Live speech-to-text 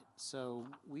So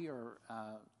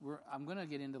I'm going to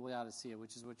get into Laodicea,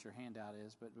 which is what your handout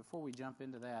is. But before we jump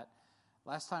into that,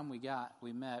 last time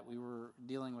we met, we were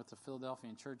dealing with the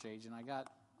Philadelphian church age, and I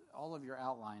got all of your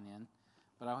outline in,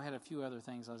 but I had a few other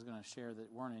things I was going to share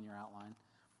that weren't in your outline.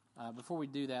 Before we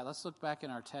do that, let's look back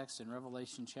in our text in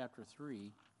Revelation chapter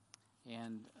 3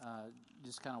 and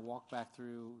just kind of walk back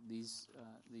through these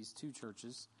two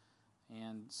churches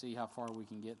and see how far we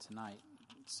can get tonight.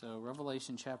 So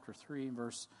Revelation chapter 3,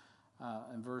 verse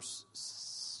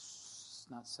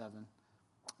not 7.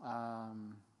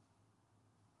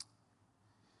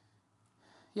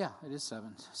 Yeah, it is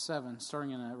 7. 7,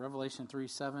 starting in Revelation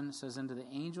 3:7, it says, "Unto the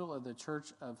angel of the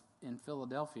church in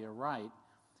Philadelphia write,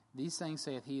 These things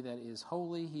saith he that is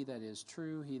holy, he that is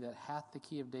true, he that hath the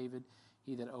key of David,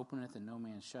 he that openeth and no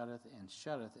man shutteth, and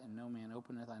shutteth and no man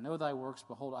openeth. I know thy works,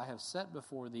 behold, I have set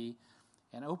before thee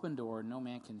an open door, and no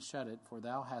man can shut it, for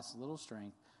thou hast little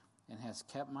strength, and hast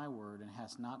kept my word, and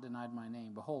hast not denied my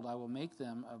name. Behold, I will make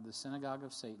them of the synagogue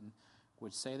of Satan,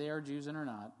 which say they are Jews and are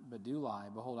not, but do lie.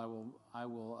 Behold, I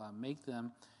will make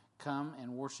them come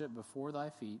and worship before thy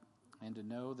feet, and to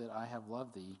know that I have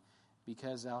loved thee.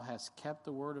 Because thou hast kept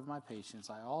the word of my patience,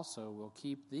 I also will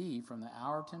keep thee from the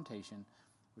hour of temptation,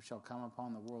 which shall come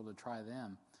upon the world to try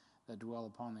them that dwell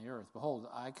upon the earth. Behold,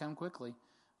 I come quickly.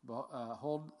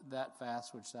 Hold that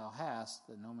fast which thou hast,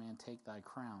 that no man take thy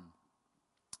crown.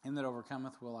 Him that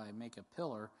overcometh will I make a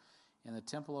pillar in the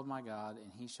temple of my God,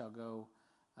 and he shall go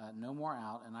no more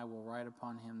out, and I will write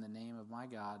upon him the name of my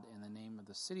God and the name of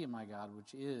the city of my God,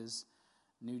 which is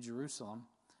New Jerusalem,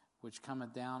 which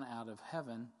cometh down out of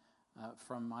heaven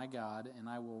from my God, and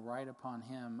I will write upon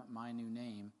him my new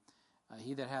name.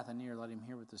 He that hath an ear, let him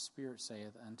hear what the Spirit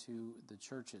saith unto the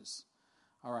churches."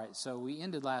 All right, so we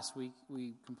ended last week.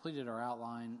 We completed our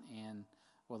outline,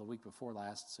 the week before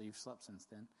last, so you've slept since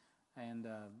then. And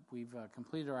we've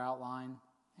completed our outline.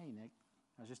 Hey, Nick,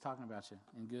 I was just talking about you.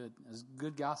 And it was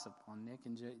good gossip on Nick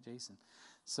and Jason.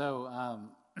 So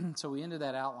so we ended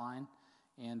that outline,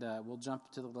 and we'll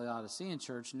jump to the Laodicean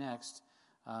church next.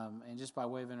 And just by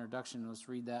way of introduction, let's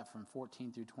read that from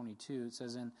 14 through 22. It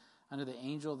says, "Unto the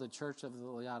angel of the church of the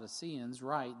Laodiceans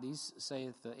write, These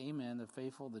saith the Amen, the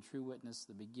faithful, the true witness,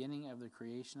 the beginning of the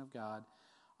creation of God.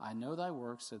 I know thy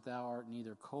works, that thou art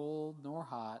neither cold nor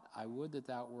hot. I would that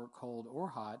thou wert cold or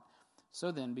hot.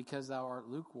 So then, because thou art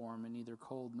lukewarm and neither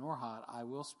cold nor hot, I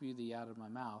will spew thee out of my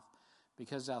mouth.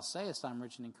 Because thou sayest, I am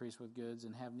rich and increased with goods,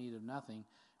 and have need of nothing,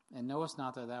 and knowest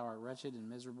not that thou art wretched and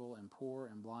miserable and poor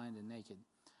and blind and naked.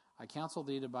 I counsel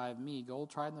thee to buy of me gold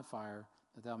tried in the fire,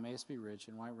 that thou mayest be rich,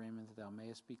 and white raiment, that thou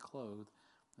mayest be clothed,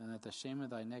 and that the shame of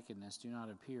thy nakedness do not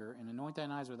appear. And anoint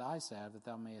thine eyes with eye salve, that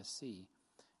thou mayest see.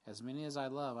 As many as I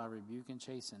love, I rebuke and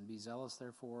chasten. Be zealous,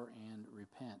 therefore, and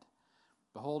repent.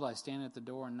 Behold, I stand at the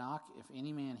door and knock. If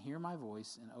any man hear my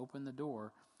voice and open the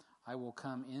door, I will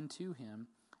come into him,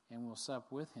 and will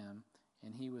sup with him,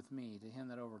 and he with me. To him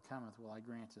that overcometh will I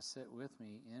grant to sit with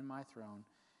me in my throne,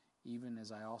 even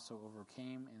as I also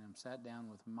overcame and am sat down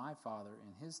with my Father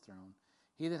in his throne.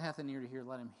 He that hath an ear to hear,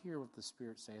 let him hear what the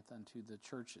Spirit saith unto the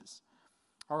churches."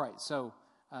 All right, so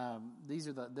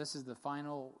this is the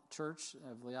final church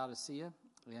of Laodicea,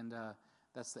 and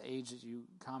that's the age that you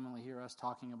commonly hear us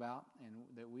talking about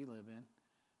and that we live in.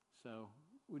 So,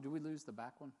 do we lose the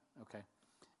back one? Okay.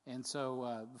 And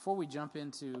so, before we jump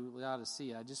into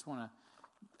Laodicea,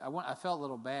 I felt a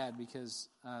little bad because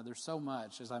there's so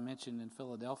much, as I mentioned in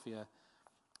Philadelphia.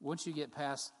 Once you get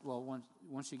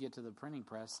once you get to the printing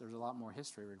press, there's a lot more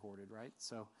history recorded, right?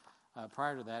 So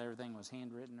prior to that, everything was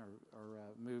handwritten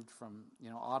or moved from,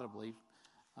 audibly.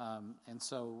 And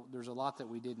so there's a lot that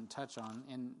we didn't touch on,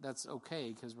 and that's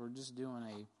okay because we're just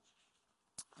doing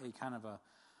a kind of a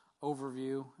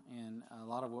overview, and a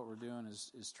lot of what we're doing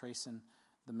is tracing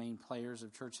the main players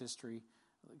of church history,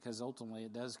 because ultimately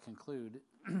it does conclude,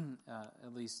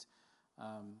 at least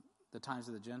the times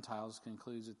of the Gentiles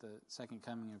concludes at the second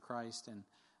coming of Christ, and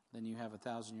then you have a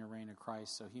 1,000-year reign of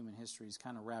Christ. So human history is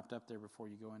kind of wrapped up there before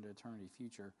you go into eternity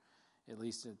future, at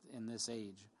least in this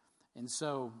age. And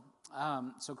so,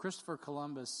 Christopher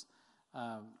Columbus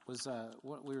was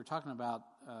what we were talking about.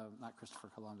 Not Christopher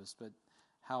Columbus, but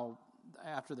how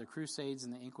after the Crusades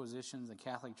and the Inquisitions, the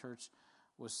Catholic Church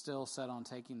was still set on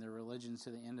taking their religion to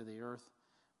the end of the earth,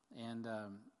 and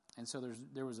so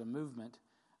there was a movement,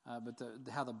 but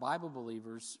how the Bible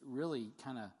believers really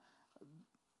kind of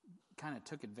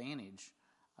took advantage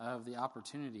of the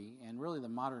opportunity, and really the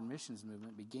modern missions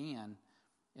movement began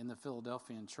in the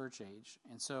Philadelphian church age.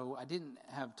 And so I didn't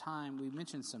have time. We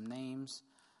mentioned some names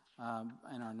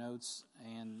in our notes,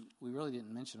 and we really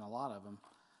didn't mention a lot of them.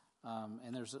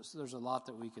 And there's a lot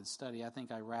that we could study. I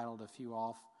think I rattled a few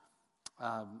off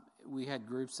We had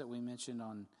groups that we mentioned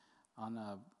on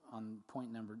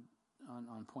point number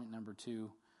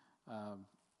 2.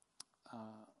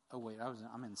 Oh wait,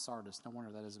 I'm in Sardis. No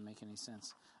wonder that doesn't make any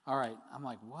sense. All right, I'm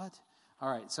like, what? All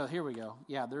right, so here we go.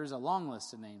 Yeah, there's a long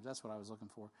list of names. That's what I was looking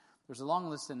for. There's a long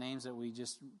list of names that we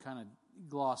just kind of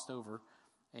glossed over,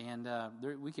 and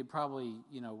we could probably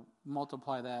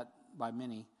multiply that by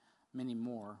many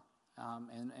more,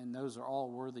 and those are all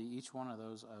worthy, each one of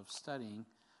those, of studying.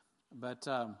 But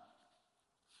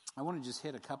I want to just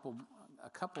hit a couple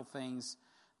things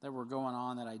that were going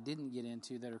on that I didn't get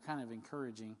into that are kind of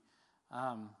encouraging.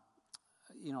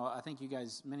 I think you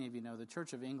guys, many of you know, the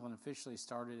Church of England officially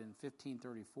started in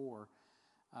 1534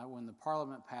 when the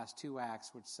Parliament passed 2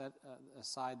 acts which set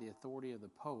aside the authority of the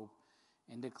Pope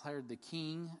and declared the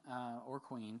King or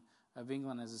Queen of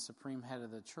England as the supreme head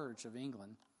of the Church of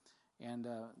England. And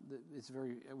it's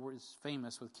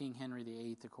famous with King Henry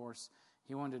VIII, of course.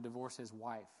 He wanted to divorce his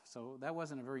wife. So that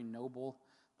wasn't a very noble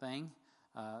thing.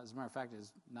 As a matter of fact,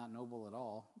 it's not noble at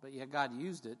all. But yet God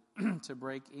used it to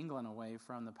break England away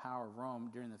from the power of Rome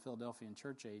during the Philadelphian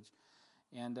church age.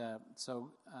 And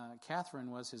so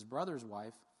Catherine was his brother's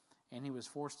wife, and he was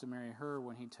forced to marry her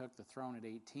when he took the throne at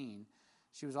 18.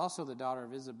 She was also the daughter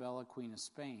of Isabella, Queen of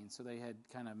Spain. So they had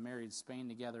kind of married Spain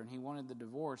together. And he wanted the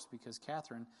divorce because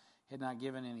Catherine had not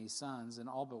given any sons, and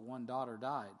all but one daughter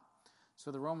died. So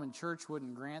the Roman Church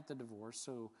wouldn't grant the divorce,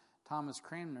 so Thomas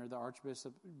Cranmer, the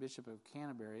Archbishop of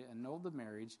Canterbury, annulled the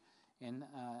marriage, and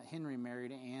Henry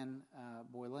married Anne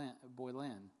Boleyn,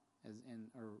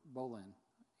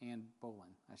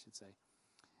 I should say,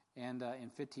 and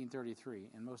in 1533,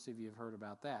 and most of you have heard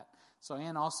about that. So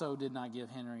Anne also did not give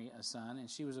Henry a son, and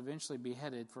she was eventually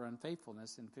beheaded for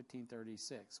unfaithfulness in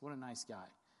 1536. What a nice guy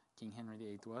King Henry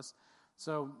VIII was.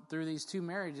 So through these 2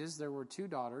 marriages, there were 2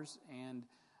 daughters, and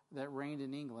that reigned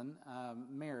in England,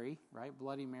 Mary, right,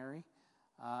 Bloody Mary,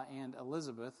 and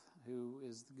Elizabeth, who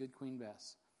is the good Queen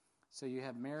Bess. So you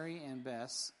have Mary and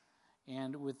Bess,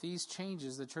 and with these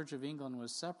changes, the Church of England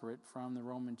was separate from the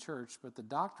Roman Church, but the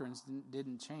doctrines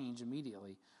didn't change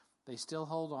immediately. They still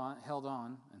held on,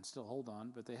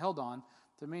 but they held on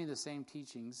to many of the same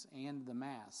teachings and the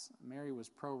Mass. Mary was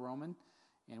pro-Roman,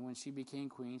 and when she became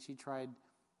queen, she tried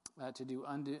to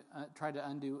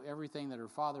undo everything that her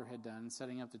father had done,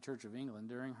 setting up the Church of England.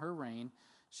 During her reign,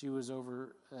 she had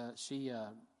over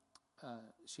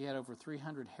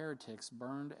 300 heretics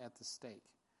burned at the stake.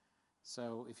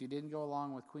 So if you didn't go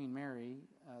along with Queen Mary,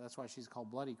 that's why she's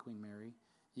called Bloody Queen Mary,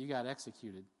 you got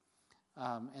executed.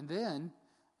 And then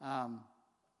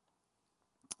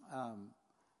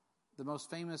the most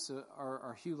famous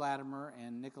are Hugh Latimer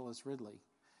and Nicholas Ridley.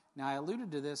 Now, I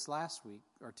alluded to this last week,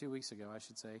 or 2 weeks ago, I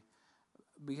should say,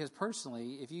 because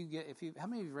personally, how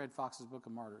many of you read Fox's Book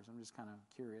of Martyrs? I'm just kind of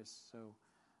curious.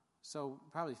 So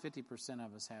probably 50%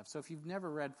 of us have. So if you've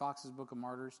never read Fox's Book of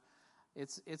Martyrs,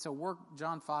 it's a work.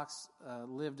 John Fox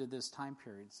lived at this time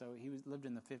period, so he lived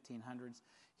in the 1500s.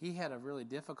 He had a really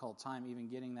difficult time even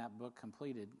getting that book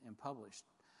completed and published,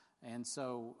 and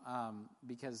so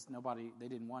because they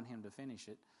didn't want him to finish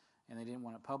it. And they didn't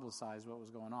want to publicize what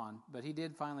was going on. But he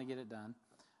did finally get it done.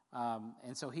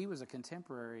 And so he was a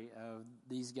contemporary of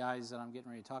these guys that I'm getting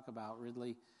ready to talk about,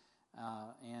 Ridley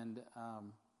and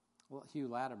Hugh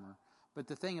Latimer. But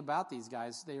the thing about these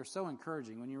guys, they are so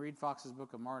encouraging. When you read Fox's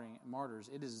Book of Martyrs,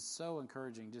 it is so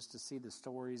encouraging just to see the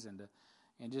stories and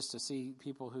just to see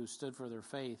people who stood for their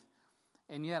faith.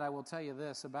 And yet I will tell you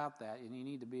this about that, and you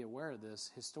need to be aware of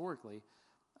this historically.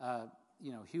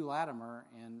 Hugh Latimer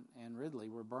and Ridley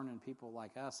were burning people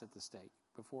like us at the stake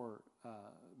before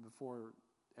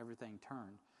everything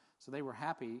turned. So they were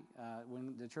happy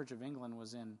when the Church of England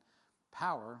was in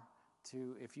power.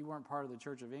 If you weren't part of the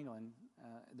Church of England,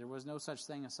 there was no such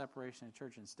thing as separation of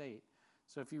church and state.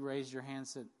 So if you raised your hand and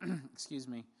said, "Excuse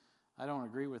me, I don't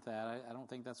agree with that. I don't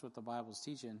think that's what the Bible's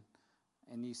teaching,"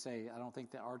 and you say, "I don't think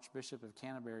the Archbishop of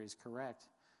Canterbury is correct,"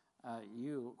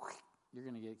 you're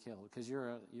going to get killed because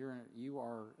you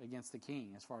are against the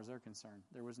king as far as they're concerned.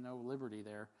 There was no liberty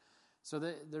there. So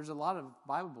there's a lot of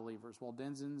Bible believers,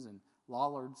 Waldensons and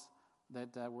Lollards,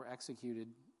 that were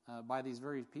executed by these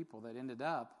very people that ended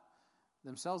up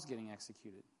themselves getting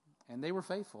executed. And they were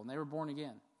faithful, and they were born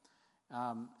again.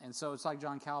 And so it's like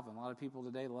John Calvin. A lot of people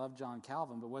today love John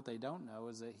Calvin, but what they don't know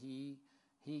is that he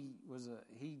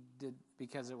did,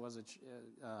 because it was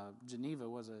Geneva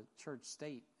was a church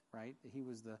state, right? He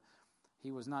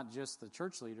was not just the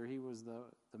church leader, he was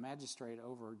the magistrate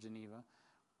over Geneva.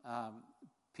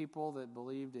 People that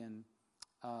believed in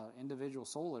individual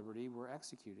soul liberty were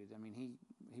executed. I mean,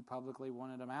 he publicly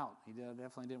wanted them out. He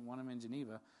definitely didn't want them in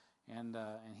Geneva. and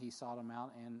he sought them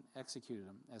out and executed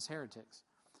them as heretics.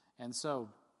 And so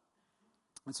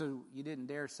you didn't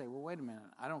dare say, well, wait a minute,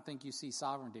 I don't think you see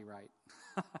sovereignty right.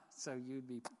 So you'd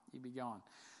be gone.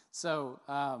 So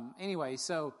anyway,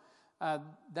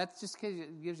 that just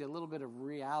gives you a little bit of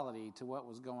reality to what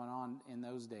was going on in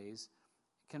those days.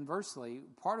 Conversely,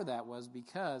 part of that was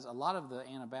because a lot of the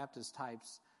Anabaptist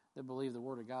types that believe the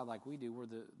Word of God like we do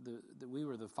we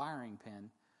were the firing pin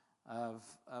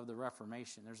of the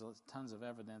Reformation. There's tons of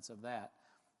evidence of that.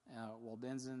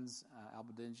 Waldensians,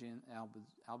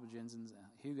 Albigensians,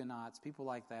 Huguenots, people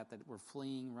like that were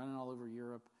fleeing, running all over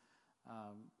Europe,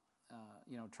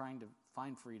 trying to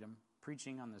find freedom,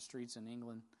 preaching on the streets in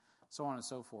England, so on and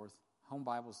so forth, home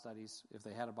Bible studies, if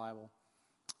they had a Bible,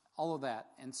 all of that.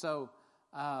 And so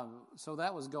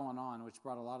that was going on, which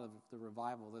brought a lot of the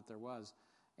revival that there was.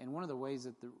 And one of the ways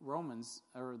that the Romans,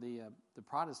 or the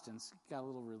Protestants, got a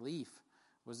little relief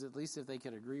was at least if they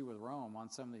could agree with Rome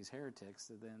on some of these heretics,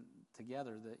 that then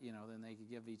together, then they could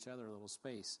give each other a little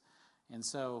space. And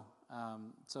so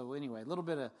anyway, a little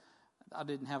bit of, I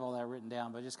didn't have all that written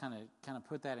down, but I just kind of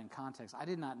put that in context. I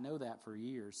did not know that for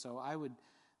years. So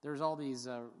there's all these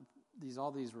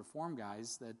Reform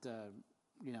guys that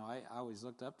I always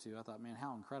looked up to. I thought, man,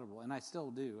 how incredible, and I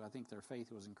still do. I think their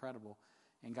faith was incredible,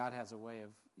 and God has a way of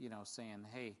saying,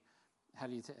 hey, how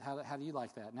do you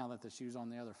like that now that the shoe's on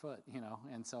the other foot,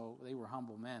 And so they were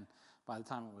humble men by the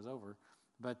time it was over.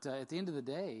 But at the end of the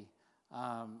day,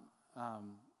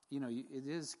 it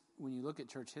is, when you look at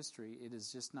church history, it is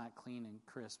just not clean and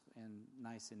crisp and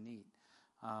nice and neat.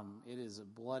 It is a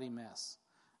bloody mess.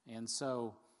 And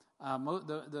so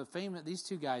these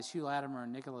two guys, Hugh Latimer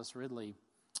and Nicholas Ridley,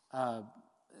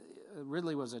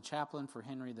 Ridley was a chaplain for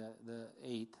Henry the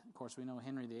Eighth. Of course, we know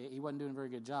Henry the Eighth. He wasn't doing a very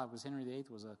good job because Henry the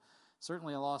Eighth was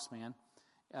certainly a lost man,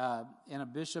 and a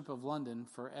bishop of London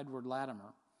for Edward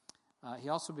Latimer. He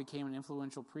also became an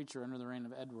influential preacher under the reign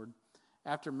of Edward.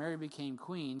 After Mary became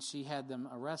queen, she had them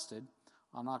arrested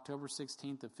on October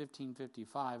 16th of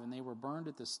 1555, and they were burned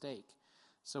at the stake.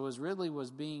 So as Ridley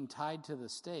was being tied to the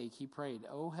stake, he prayed,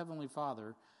 O Heavenly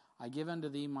Father, I give unto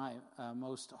thee my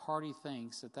most hearty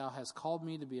thanks that thou hast called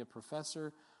me to be a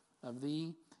professor of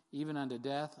thee, even unto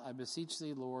death. I beseech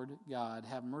thee, Lord God,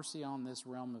 have mercy on this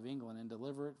realm of England and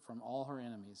deliver it from all her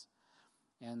enemies.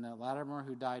 And Latimer,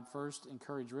 who died first,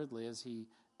 encouraged Ridley as he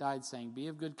died, saying, Be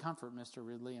of good comfort, Mr.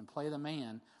 Ridley, and play the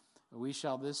man. We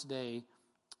shall this day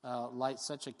light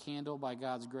such a candle by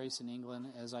God's grace in England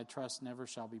as I trust never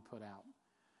shall be put out.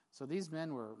 So these men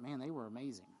they were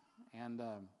amazing. And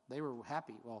they were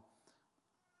happy. Well,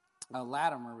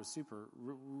 Latimer was super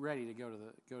ready to go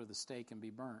to the stake and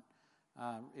be burnt.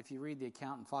 If you read the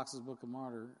account in Fox's Book of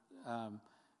Martyr,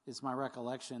 it's my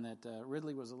recollection that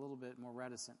Ridley was a little bit more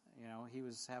reticent. He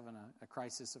was having a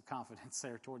crisis of confidence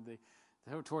there toward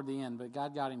the end, but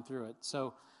God got him through it.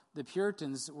 So the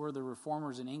Puritans were the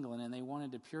reformers in England, and they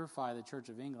wanted to purify the Church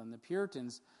of England. The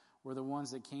Puritans were the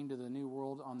ones that came to the New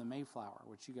World on the Mayflower,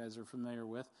 which you guys are familiar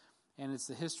with. And it's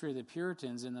the history of the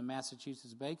Puritans in the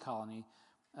Massachusetts Bay Colony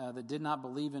that did not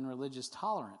believe in religious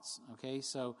tolerance. Okay,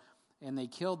 and they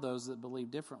killed those that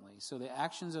believed differently. So the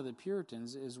actions of the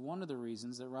Puritans is one of the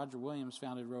reasons that Roger Williams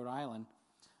founded Rhode Island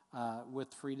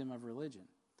with freedom of religion,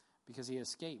 because he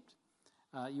escaped.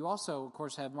 You also, of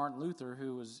course, have Martin Luther,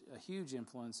 who was a huge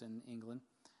influence in England,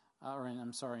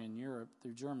 in Europe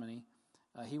through Germany.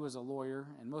 He was a lawyer,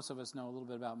 and most of us know a little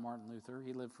bit about Martin Luther.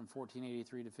 He lived from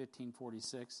 1483 to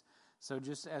 1546. So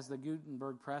just as the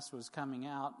Gutenberg press was coming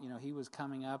out, he was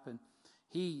coming up, and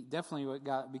he definitely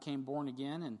became born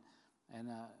again. And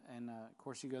of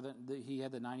course, he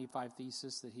had the 95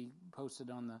 Thesis that he posted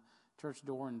on the church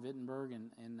door in Wittenberg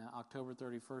in October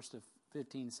 31st of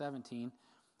 1517,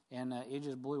 and it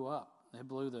just blew up. It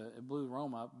blew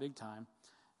Rome up big time,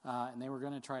 and they were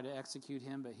going to try to execute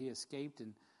him, but he escaped.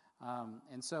 And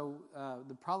so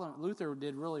the problem, Luther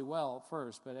did really well at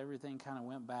first, but everything kind of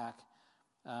went back.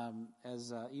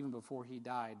 As even before he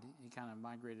died, he kind of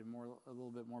migrated a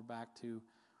little bit more back to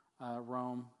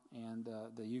Rome and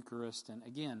the Eucharist. And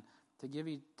again, to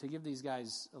give these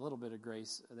guys a little bit of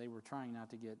grace, they were trying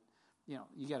not to get,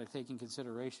 you got to take in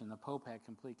consideration the Pope had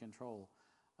complete control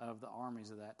of the armies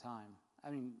of that time.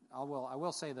 I mean, I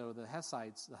will say though, the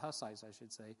Hussites, I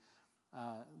should say,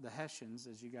 the Hessians,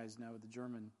 as you guys know, the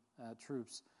German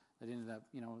troops that ended up,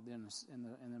 in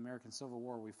the American Civil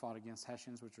War, we fought against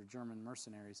Hessians, which are German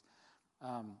mercenaries.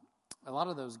 A lot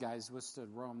of those guys withstood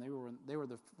Rome. They were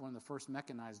one of the first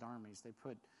mechanized armies. They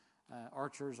put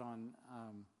archers on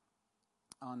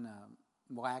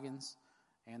wagons,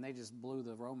 and they just blew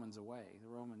the Romans away. The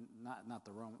Roman, not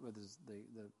the Roman, but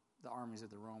the the armies that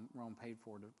the Rome paid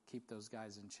for to keep those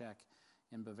guys in check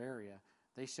in Bavaria.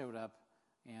 They showed up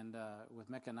and with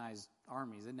mechanized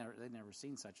armies. They'd never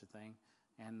seen such a thing,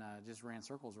 and just ran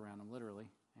circles around them literally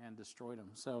and destroyed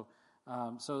them. So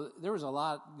there was a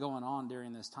lot going on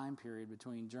during this time period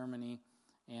between Germany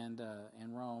and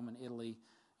Rome and Italy,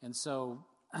 and so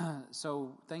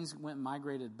things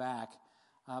migrated back.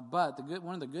 But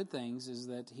one of the good things is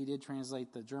that he did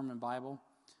translate the German Bible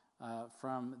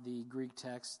from the Greek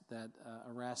text that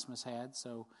Erasmus had.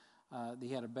 So he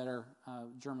had a better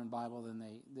German Bible than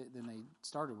they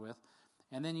started with.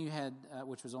 And then you had,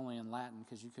 which was only in Latin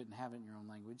because you couldn't have it in your own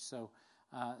language. So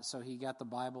he got the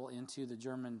Bible into the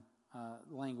German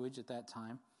language at that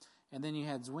time. And then you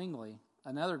had Zwingli,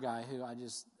 another guy who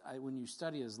when you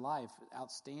study his life,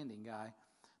 outstanding guy.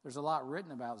 There's a lot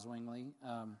written about Zwingli,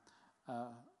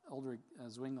 Ulrich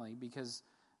Zwingli, because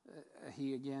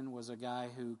he again was a guy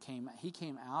who came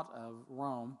out of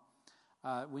Rome.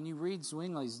 When you read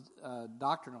Zwingli's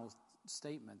doctrinal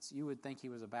statements, you would think he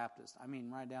was a Baptist. I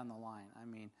mean, right down the line. I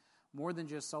mean, more than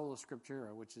just sola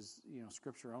scriptura, which is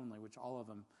scripture only, which all of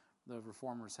them the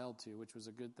reformers held to, which was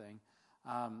a good thing.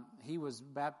 He was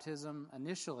baptism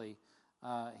initially.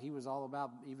 He was all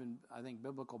about even, I think,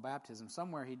 biblical baptism.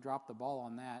 Somewhere he dropped the ball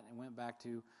on that and went back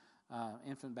to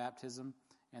infant baptism,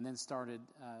 and then started,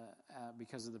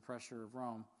 because of the pressure of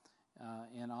Rome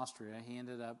in Austria, he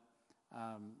ended up,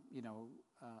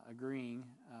 agreeing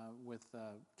with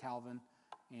Calvin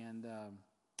and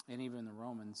even the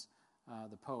Romans,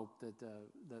 the Pope, that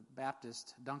the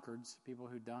Baptist Dunkards, people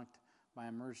who dunked by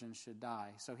immersion, should die.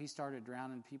 So he started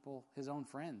drowning people, his own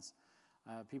friends,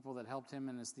 people that helped him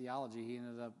in his theology. He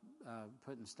ended up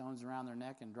putting stones around their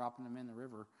neck and dropping them in the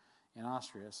river in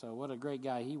Austria. So what a great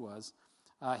guy he was.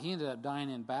 He ended up dying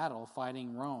in battle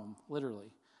fighting Rome,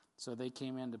 literally. So they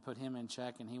came in to put him in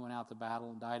check, and he went out to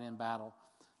battle and died in battle.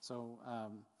 So,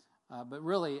 but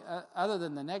really, other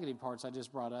than the negative parts I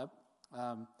just brought up,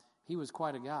 he was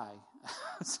quite a guy.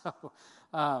 So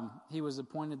he was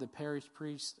appointed the parish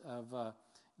priest of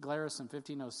Glarus in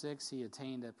 1506. He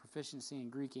attained a proficiency in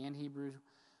Greek and Hebrew,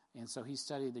 and so he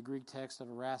studied the Greek text of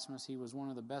Erasmus. He was one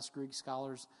of the best Greek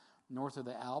scholars north of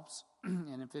the Alps, and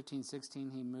in 1516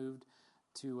 he moved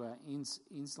to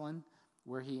Innsland,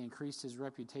 where he increased his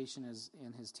reputation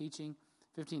in his teaching.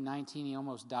 1519 he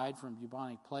almost died from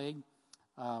bubonic plague,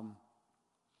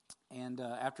 and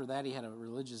after that he had a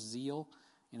religious zeal.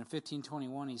 And in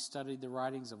 1521 he studied the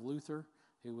writings of Luther,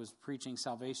 who was preaching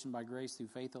salvation by grace through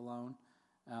faith alone,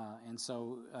 and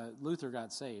so Luther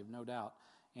got saved, no doubt.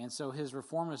 And so his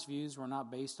reformist views were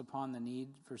not based upon the need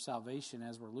for salvation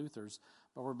as were Luther's,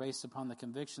 but were based upon the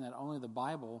conviction that only the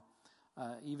Bible,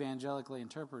 evangelically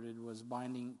interpreted, was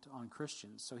binding on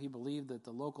Christians. So he believed that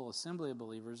the local assembly of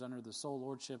believers under the sole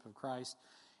lordship of Christ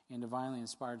and divinely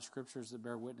inspired scriptures that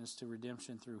bear witness to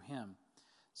redemption through him.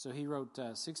 So he wrote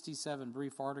 67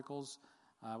 brief articles,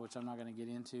 which I'm not going to get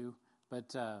into,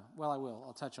 but, I will.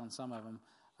 I'll touch on some of them.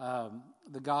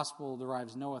 The gospel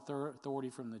derives no authority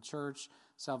from the church.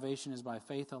 Salvation is by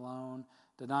faith alone.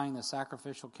 Denying the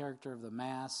sacrificial character of the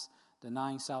Mass.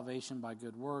 Denying salvation by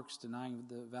good works. Denying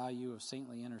the value of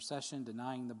saintly intercession.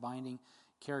 Denying the binding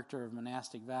character of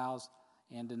monastic vows.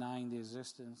 And denying the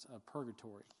existence of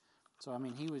purgatory. So, I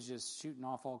mean, he was just shooting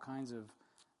off all kinds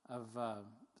of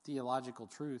theological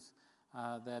truth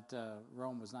that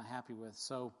Rome was not happy with.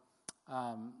 So,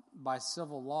 by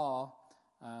civil law,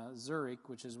 Zurich,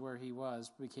 which is where he was,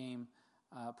 became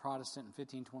Protestant in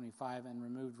 1525 and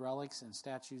removed relics and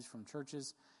statues from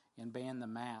churches and banned the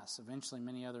Mass. Eventually,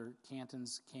 many other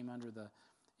cantons came under the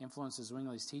influence of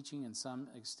Zwingli's teaching. In some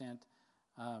extent,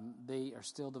 they are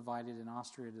still divided in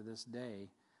Austria to this day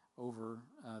over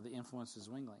the influence of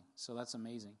Zwingli. So that's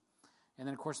amazing. And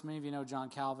then, of course, many of you know John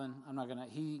Calvin.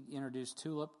 He introduced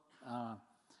tulip.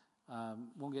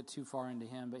 Won't get too far into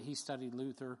him, but he studied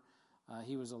Luther.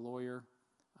 He was a lawyer.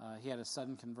 He had a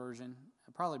sudden conversion,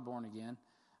 probably born again.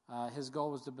 His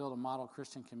goal was to build a model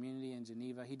Christian community in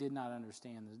Geneva. He did not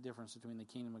understand the difference between the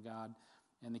kingdom of God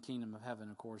and the kingdom of heaven,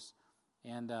 of course.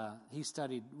 And he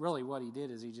studied, really what he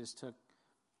did is he just took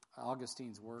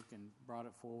Augustine's work and brought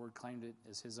it forward, claimed it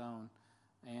as his own.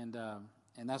 And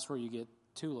that's where you get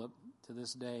tulip to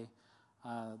this day,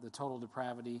 the total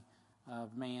depravity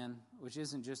of man, which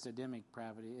isn't just Adamic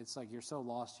depravity. It's like you're so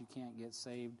lost you can't get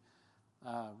saved.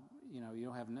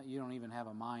 You don't even have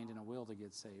a mind and a will to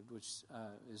get saved, which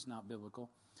is not biblical.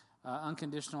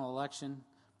 Unconditional election,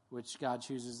 which God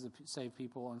chooses to save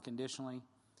people unconditionally,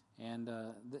 and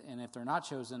if they're not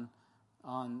chosen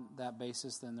on that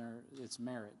basis, then it's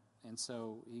merit. And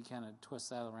so he kind of twists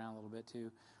that around a little bit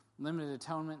too. Limited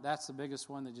atonement, that's the biggest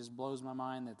one that just blows my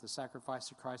mind, that the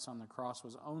sacrifice of Christ on the cross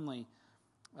was only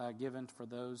given for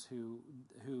those who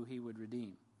he would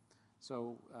redeem.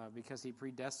 So because he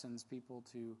predestines people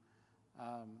to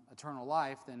eternal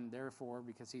life, then therefore,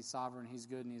 because he's sovereign, he's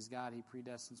good, and he's God, he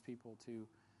predestines people to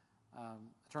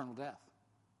eternal death.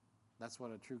 That's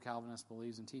what a true Calvinist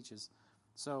believes and teaches.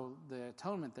 So the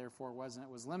atonement, therefore,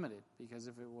 was limited, because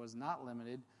if it was not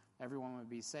limited, everyone would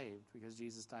be saved because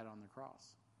Jesus died on the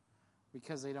cross.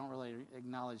 Because they don't really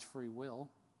acknowledge free will,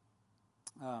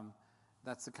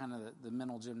 that's the kind of the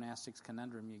mental gymnastics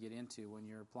conundrum you get into when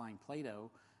you're applying Plato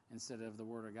instead of the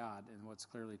Word of God and what's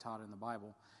clearly taught in the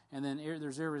Bible. And then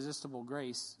there's irresistible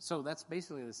grace. So that's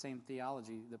basically the same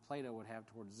theology that Plato would have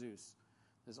towards Zeus,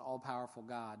 this all-powerful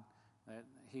God that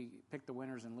he picked the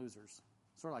winners and losers,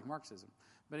 sort of like Marxism.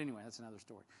 But anyway, that's another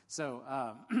story. So,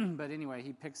 but anyway,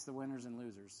 he picks the winners and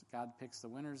losers. God picks the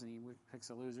winners and he picks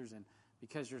the losers, and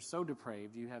because you're so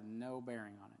depraved, you have no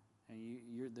bearing on it.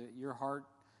 And your heart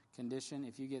condition,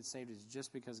 if you get saved, is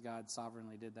just because God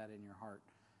sovereignly did that in your heart.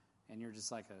 And you're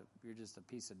just a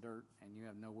piece of dirt, and you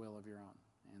have no will of your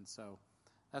own. And so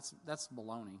that's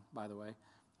baloney, by the way.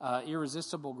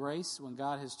 Irresistible grace, when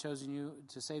God has chosen you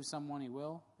to save someone, he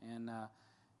will, and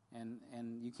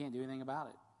you can't do anything about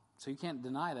it. So you can't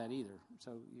deny that either.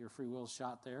 So your free will is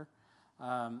shot there.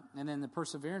 And then the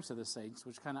perseverance of the saints,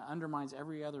 which kind of undermines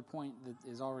every other point that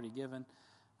is already given,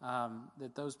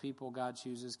 that those people God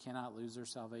chooses cannot lose their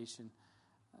salvation.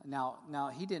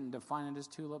 Now he didn't define it as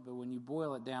tulip, but when you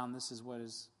boil it down, this is what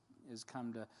is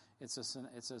come to. It's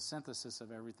a synthesis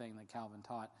of everything that Calvin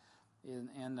taught.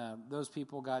 And those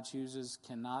people God chooses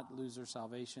cannot lose their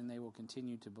salvation. They will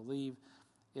continue to believe.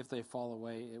 If they fall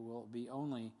away, it will be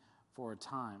only for a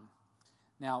time.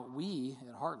 Now, we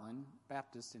at Heartland,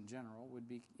 Baptists in general, would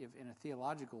be, if in a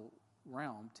theological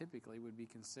realm, typically would be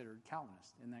considered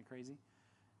Calvinist. Isn't that crazy?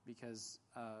 Because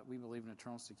we believe in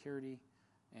eternal security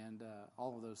and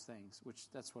all of those things, which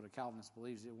that's what a Calvinist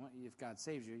believes. If God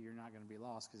saves you, you're not going to be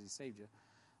lost because he saved you.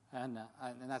 And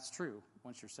that's true.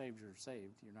 Once you're saved, you're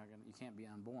saved. You can't be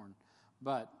unborn.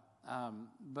 But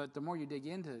the more you dig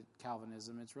into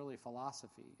Calvinism, it's really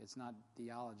philosophy. It's not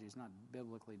theology. It's not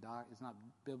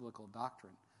biblical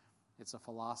doctrine. It's a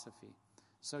philosophy.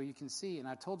 So you can see, and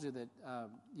I told you that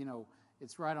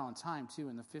it's right on time too.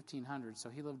 In the 1500s, so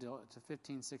he lived to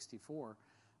 1564.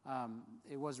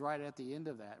 It was right at the end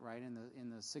of that, right in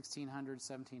the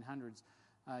 1600s, 1700s.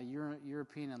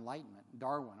 European Enlightenment,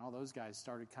 Darwin, all those guys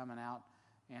started coming out,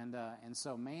 and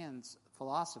so man's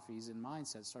philosophies and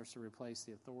mindset starts to replace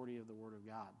the authority of the Word of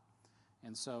God.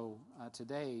 And so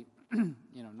today,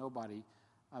 nobody,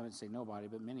 I wouldn't say nobody,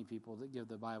 but many people that give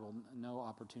the Bible no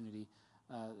opportunity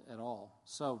at all.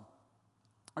 So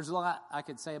there's a lot I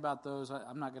could say about those.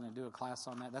 I'm not going to do a class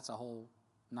on that. That's a whole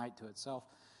night to itself.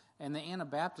 And the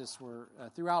Anabaptists were,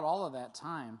 throughout all of that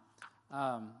time,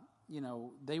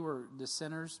 they were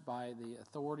dissenters by the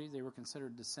authority. They were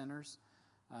considered dissenters,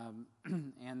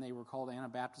 and they were called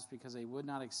Anabaptists because they would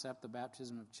not accept the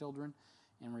baptism of children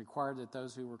and required that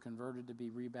those who were converted to be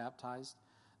rebaptized.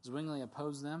 Zwingli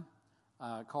opposed them,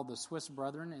 called the Swiss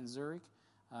Brethren in Zurich,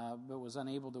 but was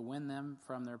unable to win them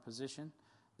from their position.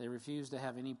 They refused to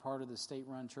have any part of the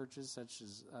state-run churches, such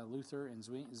as Luther and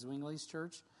Zwingli's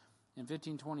church. In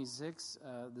 1526,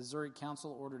 the Zurich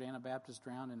Council ordered Anabaptists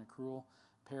drowned in a cruel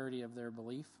parody of their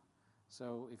belief.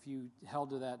 So if you held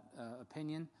to that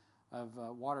opinion of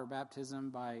water baptism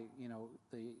by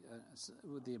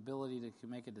with the ability to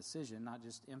make a decision, not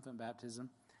just infant baptism,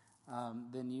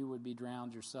 then you would be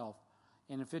drowned yourself.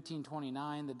 And in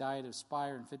 1529, the Diet of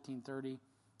Speyer, in 1530,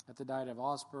 at the Diet of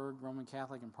Augsburg, Roman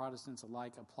Catholic and Protestants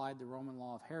alike applied the Roman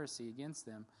law of heresy against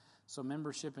them, so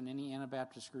membership in any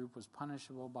Anabaptist group was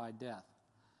punishable by death.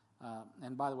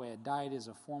 And by the way, a diet is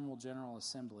a formal general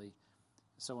assembly.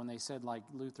 So when they said, like,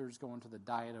 Luther's going to the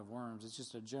Diet of Worms, it's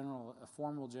just a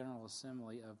formal general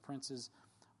assembly of princes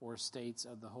or states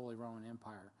of the Holy Roman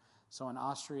Empire. So in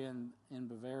Austria and in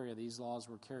Bavaria, these laws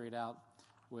were carried out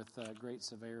with great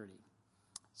severity.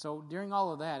 So during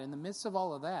all of that, in the midst of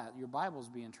all of that, your Bible's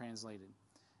being translated.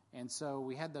 And so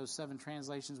we had those 7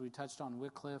 translations. We touched on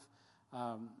Wycliffe.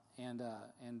 And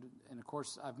of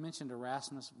course, I've mentioned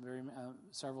Erasmus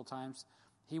several times.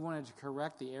 He wanted to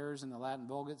correct the errors in the Latin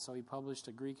Vulgate, so he published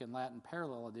a Greek and Latin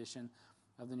parallel edition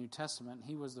of the New Testament.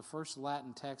 He was the first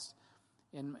Latin text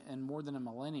in more than a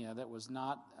millennia that was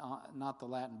not the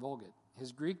Latin Vulgate.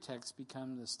 His Greek text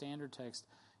became the standard text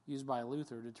used by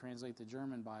Luther to translate the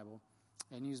German Bible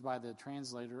and used by the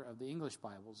translator of the English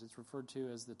Bibles. It's referred to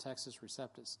as the Textus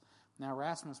Receptus. Now,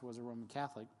 Erasmus was a Roman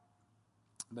Catholic,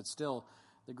 but still,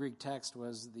 the Greek text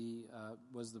was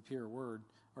the pure word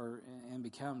and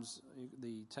becomes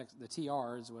the text. The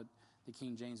TR is what the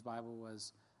King James Bible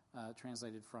was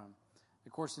translated from.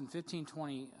 Of course, in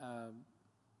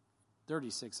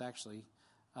 1536, actually,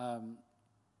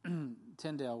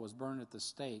 Tyndale was burned at the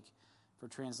stake for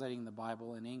translating the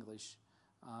Bible in English.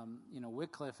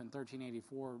 Wycliffe in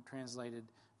 1384 translated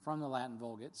from the Latin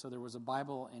Vulgate. So there was a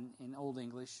Bible in Old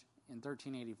English in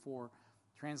 1384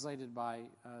 translated by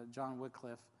John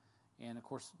Wycliffe. And, of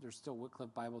course, there's still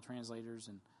Wycliffe Bible translators.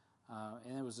 And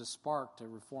it was a spark to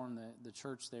reform the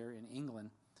church there in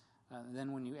England.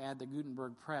 Then when you add the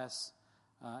Gutenberg Press,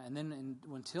 and then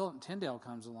when Tyndale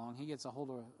comes along, he gets a hold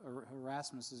of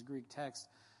Erasmus's Greek text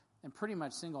and pretty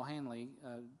much single-handedly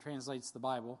translates the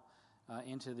Bible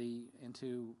into the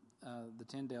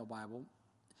Tyndale Bible.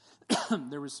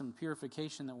 There was some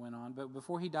purification that went on, but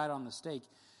before he died on the stake,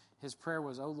 his prayer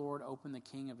was, "O Lord, open the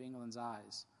King of England's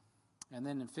eyes." And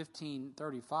then in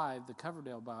 1535, the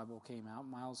Coverdale Bible came out.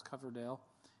 Miles Coverdale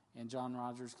and John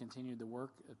Rogers continued the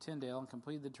work of Tyndale and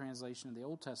completed the translation of the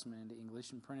Old Testament into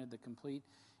English and printed the complete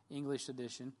English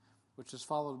edition, which was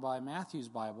followed by Matthew's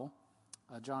Bible.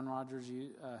 John Rogers,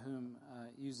 whom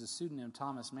used the pseudonym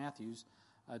Thomas Matthews,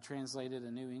 translated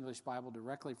a new English Bible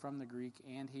directly from the Greek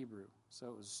and Hebrew.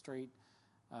 So it was a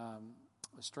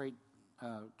straight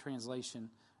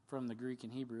translation from the Greek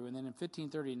and Hebrew. And then in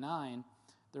 1539,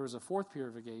 there was a fourth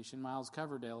purification. Miles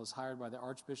Coverdale was hired by the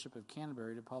Archbishop of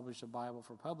Canterbury to publish a Bible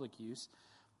for public use,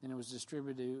 and it was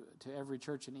distributed to every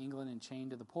church in England and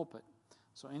chained to the pulpit.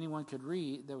 So anyone could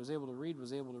read, that was able to read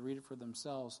it for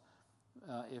themselves.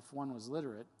 If one was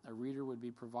literate, a reader would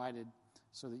be provided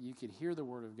so that you could hear the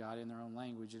Word of God in their own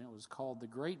language, and it was called the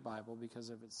Great Bible because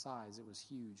of its size. It was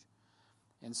huge.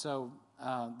 And so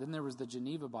then there was the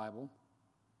Geneva Bible,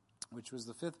 which was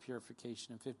the fifth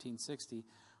purification in 1560.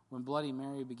 When Bloody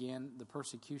Mary began the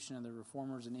persecution of the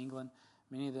reformers in England,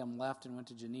 many of them left and went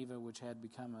to Geneva, which had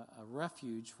become a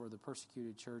refuge for the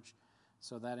persecuted church.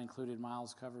 So that included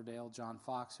Miles Coverdale, John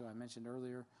Foxe, who I mentioned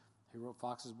earlier, who wrote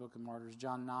Foxe's Book of Martyrs,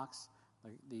 John Knox,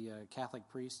 the Catholic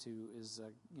priest who is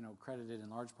credited in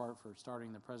large part for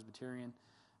starting the Presbyterian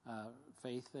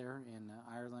faith there in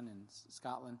Ireland and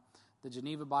Scotland. The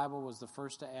Geneva Bible was the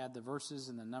first to add the verses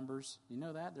and the numbers. You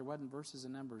know that? There wasn't verses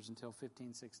and numbers until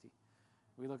 1560.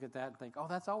 We look at that and think, oh,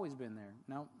 that's always been there.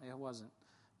 No, it wasn't.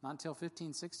 Not until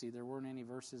 1560 there weren't any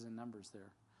verses and numbers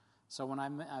there. So when I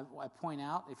point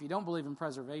out, if you don't believe in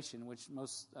preservation, which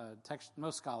most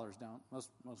scholars don't,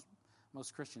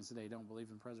 most Christians today don't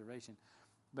believe in preservation,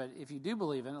 but if you do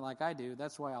believe in it, like I do,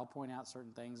 that's why I'll point out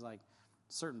certain things like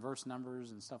certain verse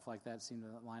numbers and stuff like that seem to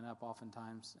line up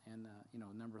oftentimes, and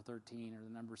number 13 or the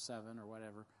number 7 or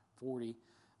whatever, 40,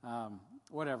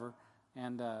 whatever.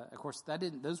 And of course,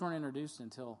 those weren't introduced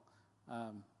until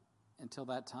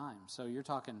that time. So you're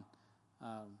talking,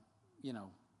 a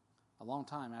long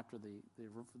time after the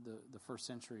first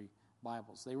century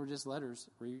Bibles. They were just letters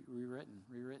rewritten.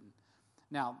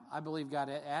 Now, I believe God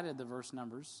added the verse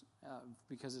numbers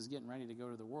because it's getting ready to go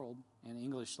to the world, and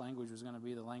English language was going to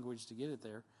be the language to get it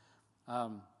there.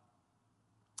 And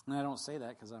I don't say that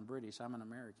because I'm British. I'm an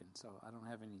American, so I don't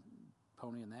have any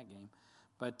pony in that game.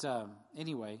 But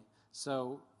anyway,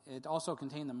 so it also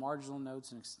contained the marginal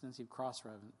notes and extensive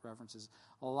cross-references.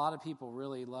 A lot of people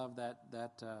really love that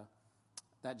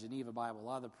Geneva Bible. A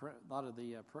lot of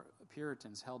the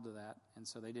Puritans held to that, and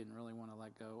so they didn't really want to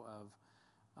let go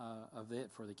of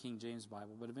it for the King James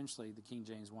Bible. But eventually, the King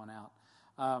James won out.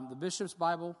 The Bishop's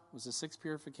Bible was the sixth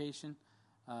purification.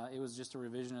 It was just a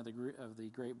revision of the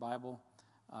Great Bible,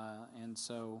 and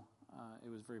so it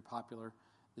was very popular.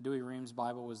 The Douay-Rheims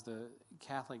Bible was the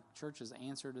Catholic Church's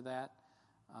answer to that.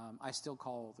 I still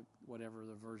call whatever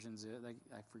the versions is.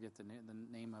 I forget the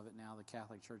name of it now. The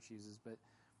Catholic Church uses, but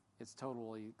it's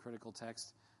totally critical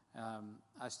text.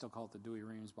 I still call it the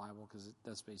Douay-Rheims Bible because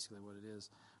that's basically what it is.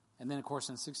 And then, of course,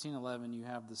 in 1611, you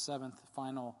have the seventh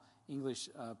final English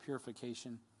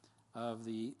purification of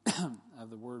the of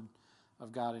the Word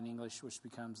of God in English, which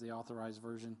becomes the Authorized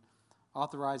Version.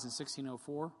 Authorized in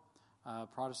 1604,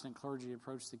 Protestant clergy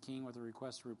approached the king with a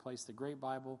request to replace the Great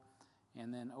Bible,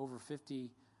 and then over 50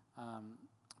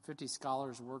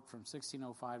 scholars worked from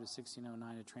 1605 to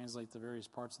 1609 to translate the various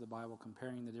parts of the Bible,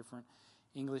 comparing the different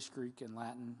English, Greek, and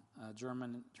Latin,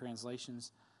 German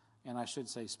translations, and I should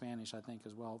say Spanish, I think,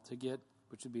 as well,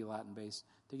 which would be Latin-based,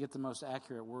 to get the most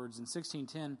accurate words. In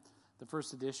 1610, the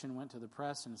first edition went to the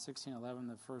press, and in 1611,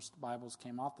 the first Bibles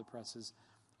came off the presses.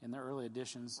 In the early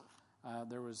editions,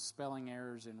 there was spelling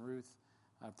errors in Ruth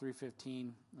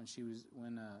 3:15 when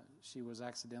she was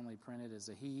accidentally printed as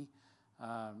a he.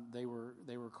 They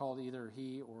were called either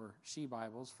he or she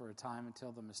Bibles for a time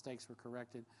until the mistakes were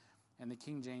corrected. and the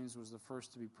King James was the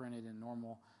first to be printed in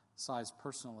normal size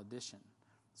personal edition.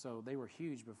 So they were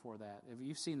huge before that. If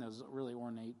you've seen those really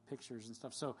ornate pictures and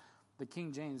stuff. So the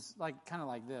King James, kind of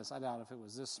like this. I doubt if it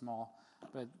was this small,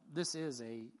 but this is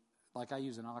I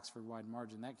use an Oxford wide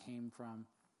margin. That came from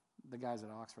the guys at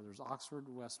Oxford. There's Oxford,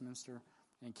 Westminster,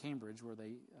 and Cambridge, where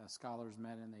scholars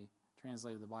met and they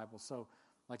translated the Bible. So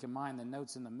like in mine, the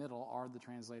notes in the middle are the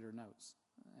translator notes.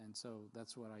 And so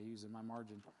that's what I use in my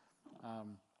margin.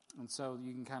 And so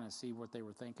you can kind of see what they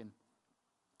were thinking.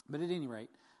 But at any rate,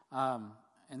 the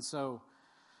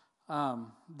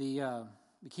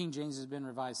King James has been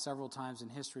revised several times in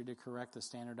history to correct the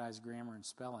standardized grammar and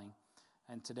spelling.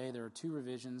 And today there are 2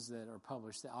 revisions that are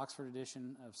published, the Oxford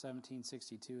edition of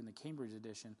 1762 and the Cambridge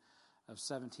edition of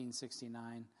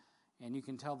 1769. And you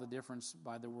can tell the difference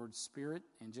by the word spirit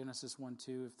in Genesis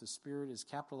 1:2. If the spirit is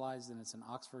capitalized, then it's an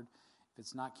Oxford. If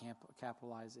it's not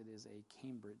capitalized, it is a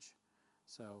Cambridge.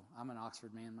 So I'm an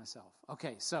Oxford man myself.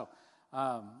 Okay, so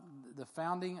the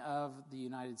founding of the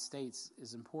United States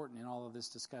is important in all of this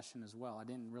discussion as well.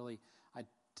 I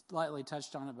lightly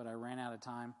touched on it, but I ran out of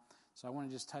time. So I want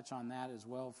to just touch on that as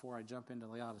well before I jump into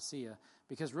Laodicea.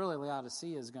 Because really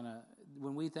Laodicea is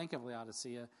when we think of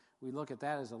Laodicea, we look at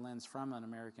that as a lens from an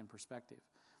American perspective.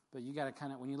 But you got to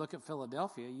when you look at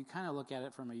Philadelphia, you kind of look at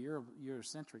it from a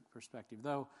Eurocentric perspective,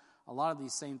 though a lot of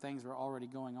these same things were already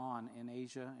going on in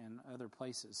Asia and other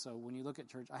places. So when you look at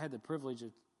church, I had the privilege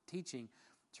of teaching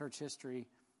church history,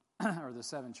 or the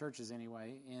 7 churches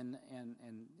anyway, and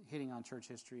hitting on church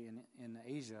history in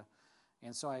Asia.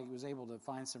 And so I was able to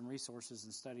find some resources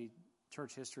and study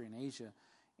church history in Asia.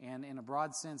 And in a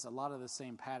broad sense, a lot of the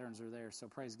same patterns are there. So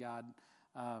praise God,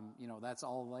 that's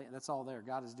all there.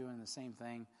 God is doing the same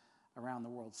thing around the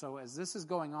world. So as this is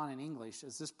going on in English,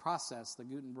 as this process, the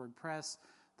Gutenberg press,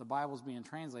 the Bible's being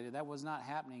translated, that was not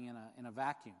happening in a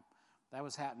vacuum. That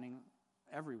was happening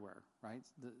everywhere, right?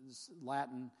 The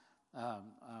Latin, I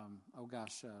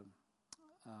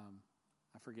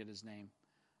forget his name,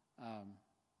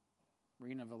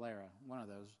 Reina Valera, one of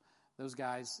those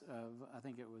guys, I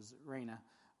think it was Reina,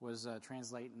 was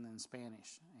translating in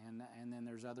Spanish, and then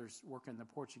there's others working the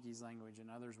Portuguese language,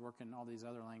 and others working all these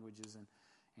other languages,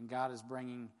 and God is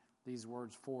bringing these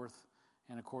words forth.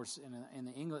 And of course, in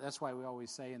the English, that's why we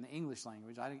always say in the English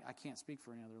language. I can't speak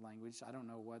for any other language. I don't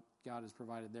know what God has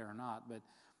provided there or not, but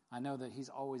I know that He's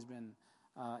always been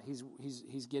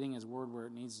He's getting His word where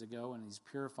it needs to go, and He's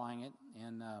purifying it,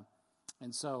 and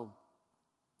so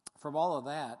from all of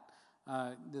that,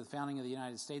 the founding of the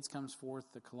United States comes forth.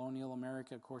 The colonial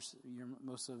America, of course,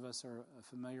 most of us are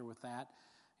familiar with that,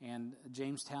 and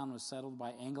Jamestown was settled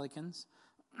by Anglicans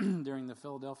during the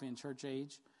Philadelphian church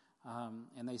age.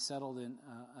 And they settled in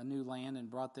a new land and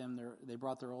they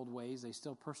brought their old ways. They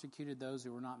still persecuted those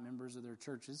who were not members of their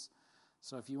churches.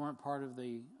 So if you weren't part of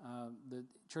the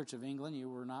Church of England, you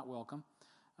were not welcome.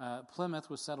 Plymouth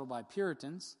was settled by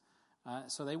Puritans.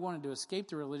 So they wanted to escape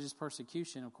the religious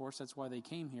persecution, of course. That's why they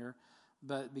came here.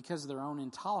 But because of their own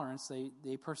intolerance,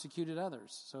 they persecuted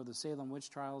others. So the Salem witch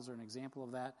trials are an example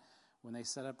of that. When they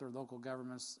set up their local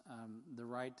governments, the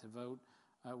right to vote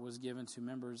was given to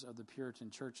members of the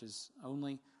Puritan churches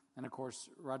only. And, of course,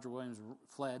 Roger Williams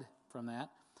fled from that.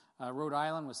 Rhode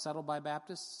Island was settled by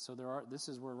Baptists, so this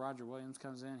is where Roger Williams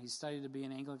comes in. He studied to be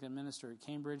an Anglican minister at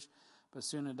Cambridge, but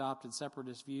soon adopted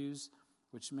separatist views,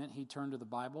 which meant he turned to the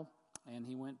Bible. And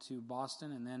he went to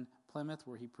Boston and then Plymouth,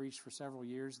 where he preached for several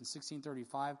years. In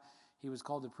 1635, he was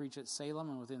called to preach at Salem,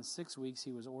 and within 6 weeks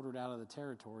he was ordered out of the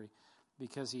territory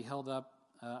because he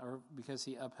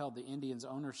upheld the Indians'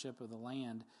 ownership of the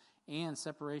land and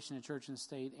separation of church and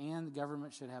state, and the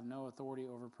government should have no authority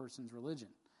over a person's religion.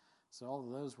 So all of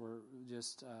those were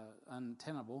just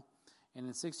untenable. And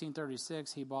in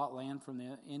 1636, he bought land from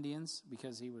the Indians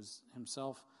because he was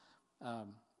himself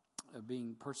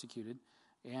being persecuted,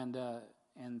 and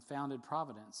founded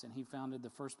Providence. And he founded the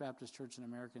First Baptist Church in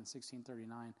America in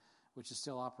 1639, which is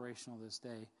still operational this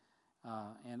day.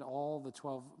 And all the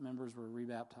 12 members were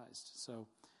rebaptized. So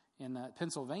in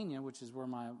Pennsylvania, which is where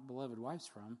my beloved wife's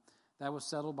from, that was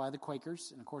settled by the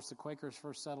Quakers. And, of course, the Quakers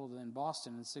first settled in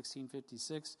Boston in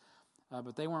 1656,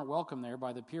 but they weren't welcome there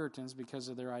by the Puritans because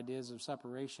of their ideas of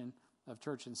separation of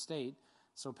church and state.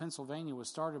 So Pennsylvania was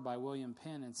started by William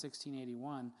Penn in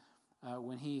 1681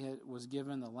 when he was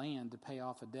given the land to pay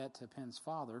off a debt to Penn's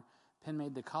father. Penn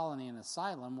made the colony an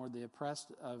asylum where the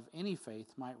oppressed of any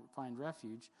faith might find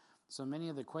refuge. So many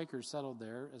of the Quakers settled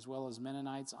there, as well as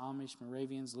Mennonites, Amish,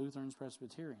 Moravians, Lutherans,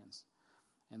 Presbyterians.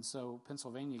 And so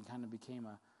Pennsylvania kind of became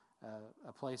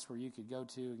a place where you could go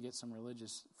to and get some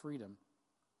religious freedom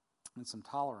and some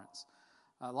tolerance.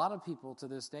 A lot of people to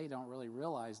this day don't really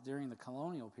realize during the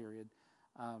colonial period,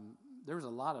 there was a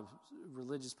lot of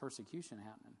religious persecution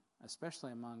happening,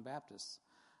 especially among Baptists.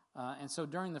 And so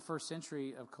during the first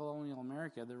century of colonial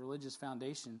America, the religious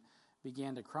foundation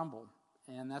began to crumble,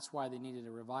 and that's why they needed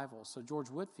a revival. So George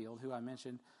Whitefield, who I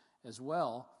mentioned as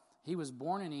well, he was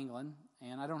born in England,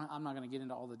 and I'm not going to get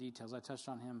into all the details. I touched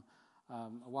on him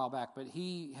a while back, but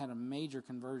he had a major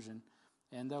conversion,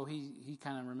 and though he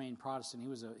kind of remained Protestant,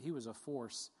 he was a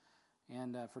force.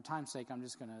 And for time's sake, I'm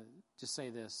just going to just say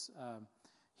this: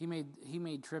 he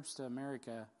made trips to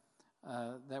America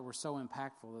that were so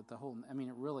impactful that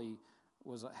it really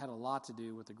had a lot to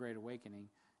do with the Great Awakening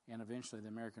and eventually the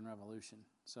American Revolution.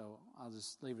 So I'll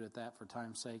just leave it at that for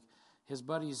time's sake. His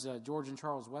buddies George and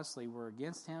Charles Wesley were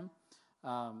against him.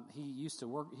 He used to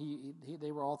work.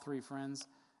 They were all three friends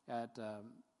at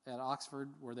Oxford,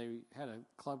 where they had a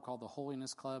club called the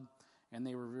Holiness Club, and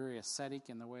they were very ascetic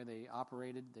in the way they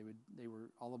operated. They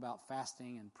were all about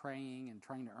fasting and praying and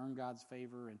trying to earn God's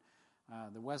favor. And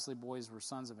the Wesley boys were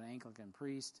sons of an Anglican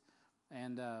priest.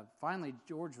 And finally,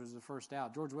 George was the first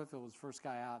out. George Whitefield was the first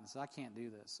guy out and said, "I can't do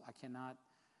this. I'm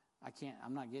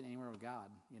not getting anywhere with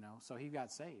God." So he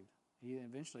got saved. He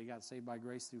eventually got saved by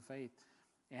grace through faith,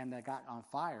 and that got on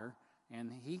fire.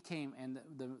 And he came, and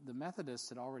the Methodists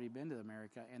had already been to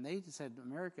America, and they said,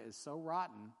 "America is so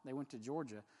rotten." They went to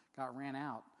Georgia, got ran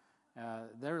out.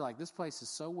 They're like, "This place is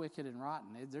so wicked and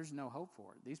rotten. There's no hope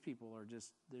for it. These people they're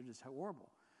just horrible."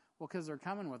 Well, because they're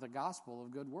coming with a gospel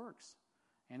of good works,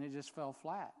 and it just fell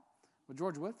flat. Well,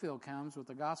 George Whitefield comes with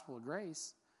the gospel of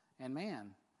grace, and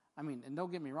man, and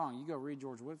don't get me wrong, you go read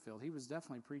George Whitefield, he was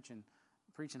definitely preaching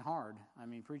hard.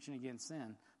 Preaching against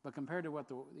sin. But compared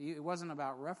to it wasn't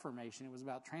about reformation, it was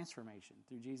about transformation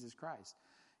through Jesus Christ.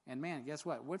 And man, guess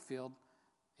what? Whitefield,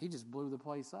 he just blew the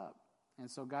place up. And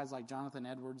so guys like Jonathan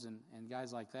Edwards and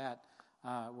guys like that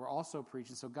were also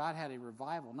preaching. So God had a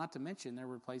revival. Not to mention there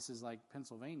were places like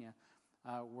Pennsylvania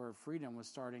where freedom was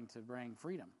starting to bring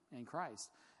freedom in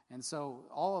Christ. And so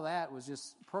all of that was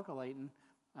just percolating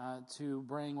to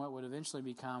bring what would eventually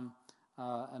become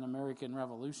an American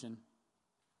Revolution.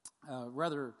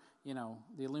 Whether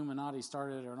the Illuminati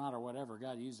started it or not or whatever,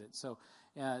 God used it. So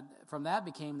from that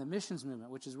became the missions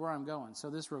movement, which is where I'm going. So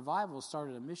this revival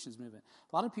started a missions movement.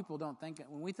 A lot of people don't think,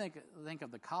 when we think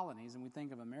of the colonies and we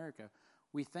think of America,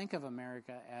 we think of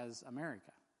America as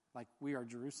America, like we are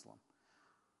Jerusalem.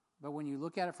 But when you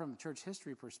look at it from a church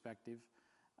history perspective,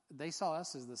 they saw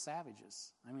us as the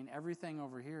savages. Everything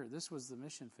over here, this was the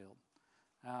mission field.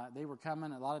 They were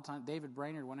coming a lot of times. David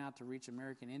Brainerd went out to reach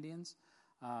American Indians.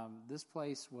 This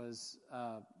place was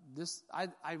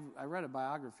I read a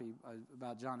biography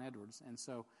about John Edwards, and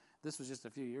so this was just a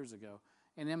few years ago.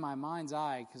 And in my mind's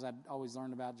eye, because I'd always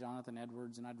learned about Jonathan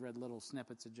Edwards, and I'd read little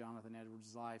snippets of Jonathan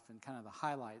Edwards' life and kind of the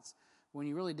highlights. When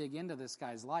you really dig into this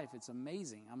guy's life, it's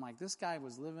amazing. I'm like, this guy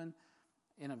was living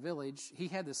in a village. He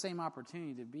had the same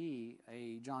opportunity to be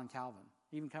a John Calvin,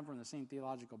 even come from the same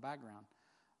theological background,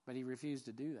 but he refused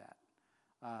to do that.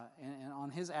 And on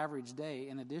his average day,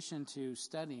 in addition to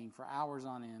studying for hours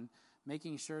on end,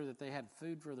 making sure that they had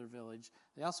food for their village,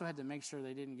 they also had to make sure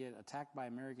they didn't get attacked by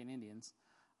American Indians,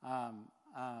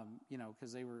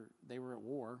 because they were at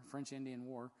war, French-Indian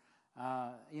War.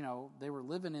 They were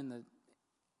living in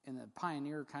the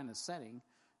pioneer kind of setting.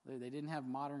 They didn't have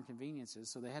modern conveniences,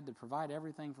 so they had to provide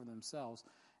everything for themselves.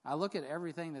 I look at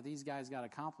everything that these guys got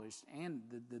accomplished and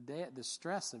the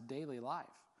stress of daily life.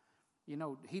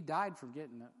 He died from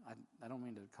getting. I don't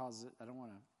mean to cause it. I don't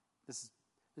want to.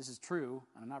 This is true.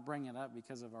 I'm not bringing it up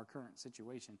because of our current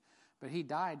situation, but he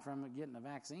died from getting a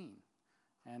vaccine,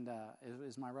 and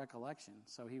is my recollection.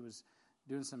 So he was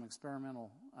doing some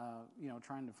experimental,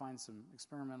 trying to find some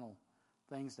experimental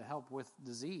things to help with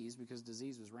disease because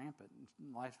disease was rampant.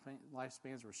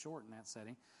 Lifespans were short in that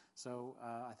setting. So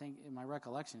I think in my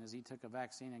recollection is he took a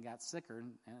vaccine and got sicker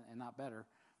and not better,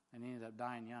 and he ended up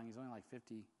dying young. He's only like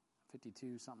 50.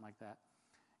 52, something like that.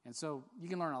 And so you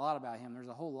can learn a lot about him. There's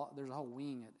a whole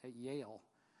wing at Yale,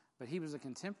 but he was a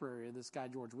contemporary of this guy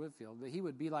George Whitefield. But he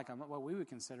would be like what we would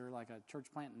consider like a church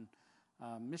planting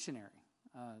missionary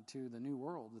to the New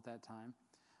World at that time.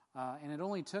 And it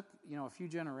only took a few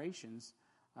generations.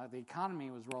 The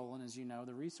economy was rolling, as you know.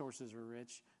 The resources were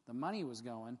rich. The money was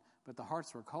going, but the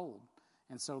hearts were cold.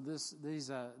 And so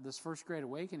this first Great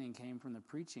Awakening came from the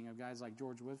preaching of guys like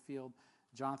George Whitefield,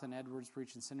 Jonathan Edwards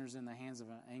preaching sinners in the hands of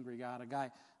an angry God,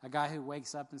 a guy who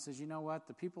wakes up and says, you know what,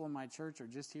 the people in my church are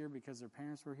just here because their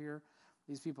parents were here.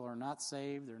 These people are not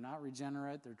saved, they're not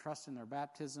regenerate, they're trusting their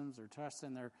baptisms, they're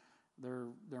trusting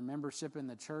their membership in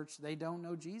the church. They don't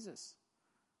know Jesus.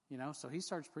 So he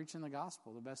starts preaching the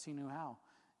gospel the best he knew how.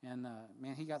 And,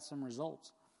 man, he got some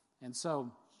results. And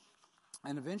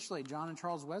eventually John and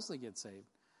Charles Wesley get saved.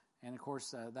 And, of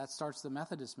course, that starts the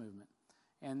Methodist movement.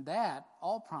 And that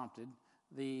all prompted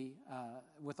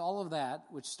with all of that,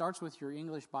 which starts with your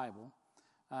English Bible,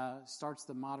 starts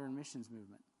the modern missions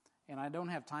movement. And I don't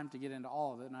have time to get into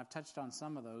all of it, and I've touched on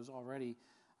some of those already.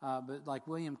 But like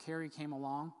William Carey came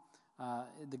along,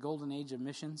 the golden age of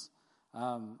missions,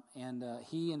 and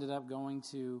he ended up going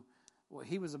to,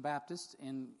 he was a Baptist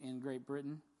in Great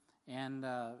Britain, and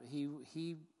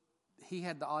he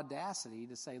had the audacity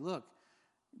to say, look,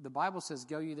 the Bible says,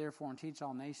 go ye therefore and teach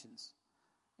all nations.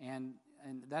 And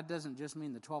that doesn't just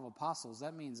mean the 12 apostles,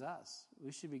 that means us.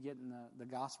 We should be getting the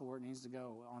gospel where it needs to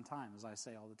go on time, as I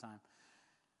say all the time.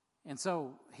 And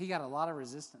so he got a lot of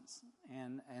resistance.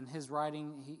 And his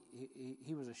writing,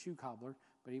 he was a shoe cobbler,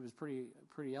 but he was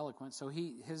pretty eloquent. So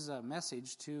his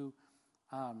message to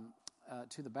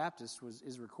the Baptists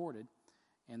is recorded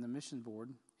in the mission board,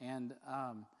 and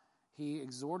he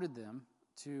exhorted them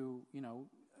to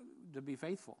be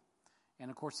faithful. And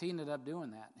of course, he ended up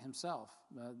doing that himself.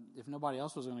 If nobody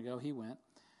else was going to go, he went.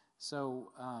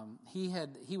 So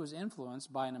he was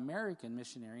influenced by an American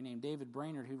missionary named David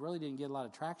Brainerd, who really didn't get a lot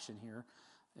of traction here.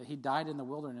 He died in the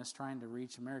wilderness trying to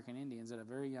reach American Indians at a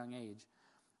very young age.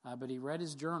 But he read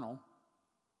his journal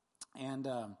and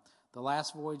The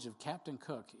Last Voyage of Captain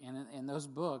Cook. And those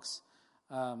books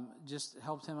just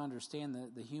helped him understand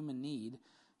the human need.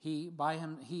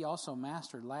 He also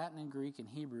mastered Latin and Greek and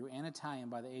Hebrew and Italian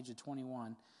by the age of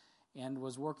 21 and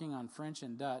was working on French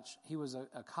and Dutch. He was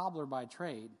a cobbler by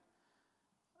trade.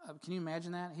 Can you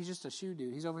imagine that? He's just a shoe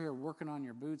dude. He's over here working on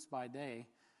your boots by day,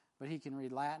 but he can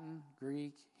read Latin,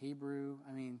 Greek, Hebrew.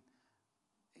 I mean,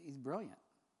 he's brilliant.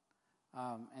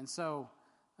 And so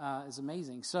it's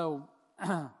amazing. So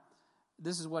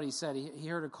this is what he said. He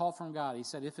heard a call from God. He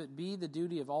said, if it be the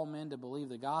duty of all men to believe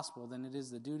the gospel, then it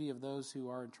is the duty of those who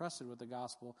are entrusted with the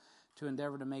gospel to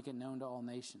endeavor to make it known to all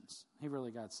nations. He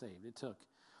really got saved. It took.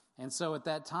 And so at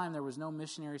that time, there was no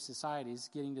missionary societies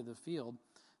getting to the field.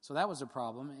 So that was a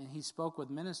problem. And he spoke with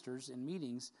ministers in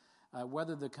meetings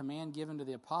whether the command given to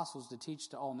the apostles to teach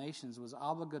to all nations was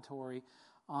obligatory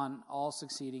on all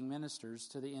succeeding ministers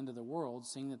to the end of the world,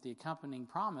 seeing that the accompanying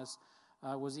promise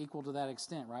was equal to that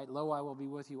extent, right? Lo, I will be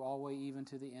with you always, even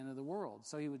to the end of the world.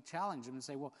 So he would challenge them and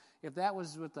say, well, if that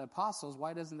was with the apostles,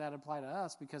 why doesn't that apply to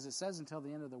us? Because it says until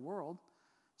the end of the world.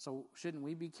 So shouldn't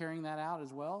we be carrying that out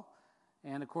as well?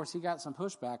 And of course, he got some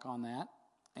pushback on that.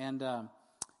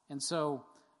 And so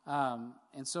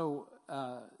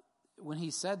when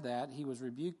he said that, he was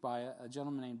rebuked by a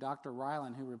gentleman named Dr.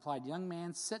 Ryland, who replied, young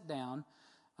man, sit down.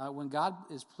 When God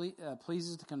is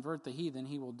pleases to convert the heathen,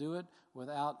 he will do it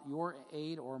without your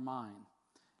aid or mine.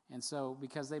 And so,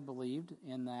 because they believed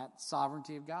in that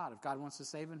sovereignty of God. If God wants to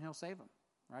save them, he'll save them,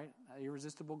 right?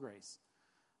 Irresistible grace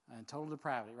and total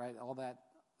depravity, right? All that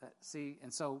see,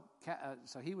 and so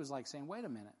he was like saying, wait a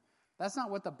minute. That's not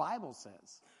what the Bible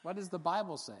says. What does the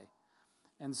Bible say?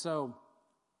 And so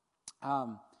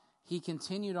he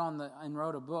continued on and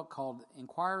wrote a book called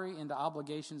Inquiry into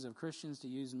Obligations of Christians to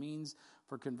Use Means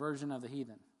for Conversion of the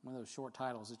Heathen. One of those short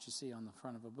titles that you see on the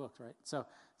front of a book, right? So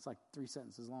it's like 3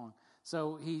 sentences long.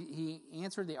 So he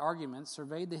answered the arguments,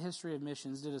 surveyed the history of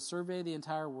missions, did a survey of the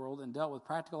entire world, and dealt with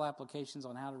practical applications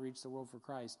on how to reach the world for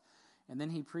Christ. And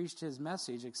then he preached his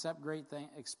message, expect great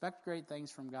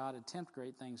things from God, attempt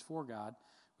great things for God,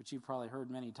 which you've probably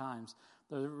heard many times.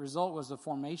 The result was the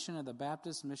formation of the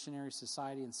Baptist Missionary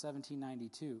Society in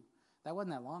 1792. That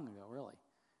wasn't that long ago, really,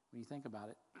 when you think about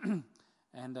it.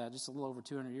 And just a little over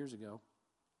 200 years ago.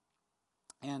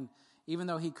 And even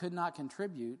though he could not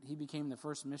contribute, he became the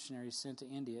first missionary sent to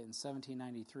India in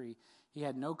 1793. He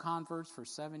had no converts for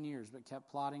 7 years, but kept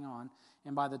plodding on.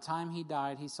 And by the time he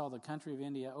died, he saw the country of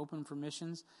India open for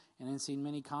missions and had seen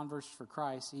many converts for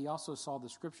Christ. He also saw the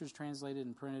scriptures translated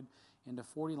and printed into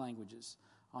 40 languages.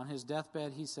 On his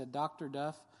deathbed, he said, Dr.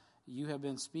 Duff, you have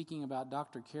been speaking about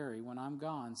Dr. Carey. When I'm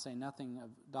gone, say nothing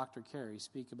of Dr. Carey.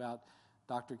 Speak about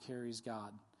Dr. Carey's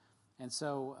God. And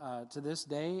so to this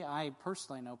day, I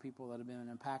personally know people that have been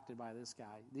impacted by this guy.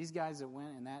 These guys that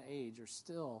went in that age are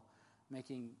still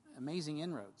making amazing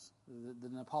inroads. The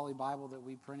Nepali Bible that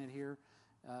we printed here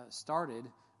started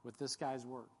with this guy's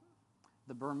work.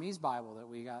 The Burmese Bible that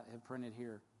we have printed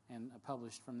here and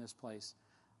published from this place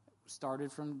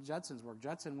started from Judson's work.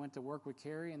 Judson went to work with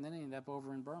Carey, and then he ended up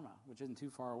over in Burma, which isn't too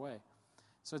far away.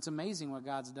 So it's amazing what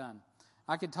God's done.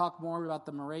 I could talk more about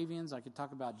the Moravians. I could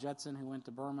talk about Judson, who went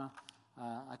to Burma.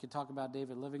 I could talk about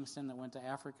David Livingston that went to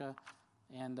Africa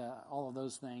and all of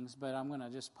those things, but I'm going to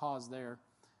just pause there.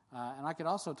 And I could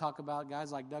also talk about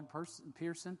guys like Doug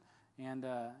Pearson and,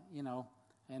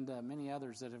 and many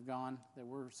others that have gone that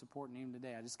we're supporting even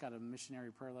today. I just got a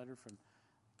missionary prayer letter from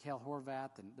Cale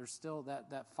Horvath, and there's still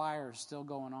that fire is still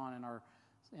going on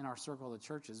in our circle of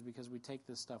churches because we take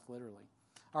this stuff literally.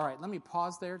 All right, let me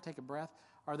pause there, take a breath.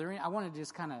 Are there any? I want to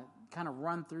just kind of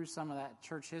run through some of that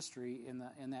church history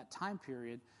in that time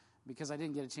period because I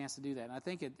didn't get a chance to do that, and I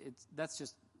think that's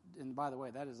just. And by the way,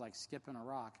 that is like skipping a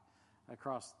rock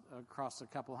across a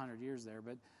couple hundred years there.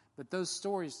 But those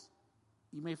stories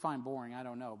you may find boring. I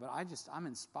don't know, but I'm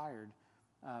inspired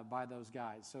by those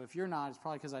guys. So if you're not, it's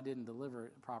probably because I didn't deliver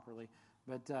it properly.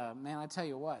 But man, I tell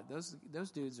you what,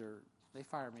 those dudes they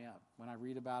fire me up when I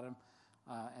read about them.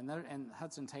 And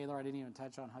Hudson Taylor, I didn't even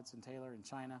touch on Hudson Taylor in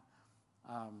China.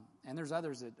 And there's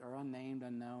others that are unnamed,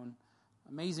 unknown.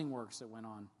 Amazing works that went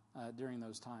on during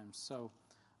those times. So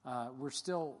we're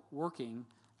still working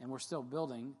and we're still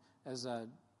building, as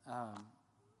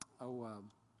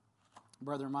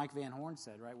Brother Mike Van Horn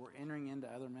said, right? We're entering into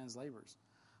other men's labors.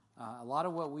 A lot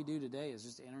of what we do today is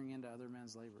just entering into other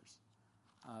men's labors.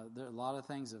 A lot of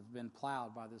things have been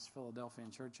plowed by this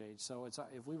Philadelphian church age. So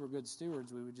if we were good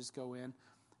stewards, we would just go in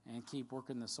and keep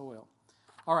working the soil.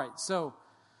 All right, so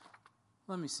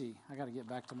let me see. I got to get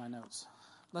back to my notes.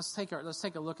 Let's take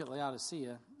a look at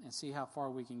Laodicea and see how far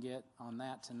we can get on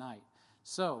that tonight.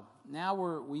 So now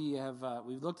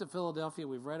we've looked at Philadelphia.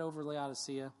 We've read over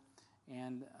Laodicea,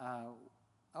 and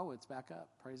it's back up.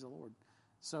 Praise the Lord.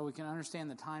 So we can understand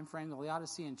the time frame. The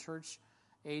Laodicean church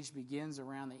age begins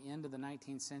around the end of the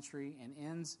 19th century and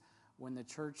ends when the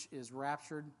church is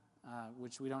raptured,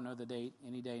 which we don't know the date,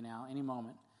 any day now, any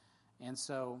moment. And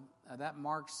so that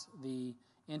marks the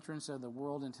entrance of the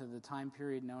world into the time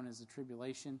period known as the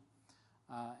tribulation.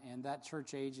 And that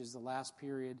church age is the last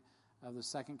period of the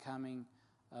second coming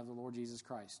of the Lord Jesus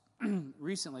Christ.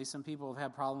 Recently, some people have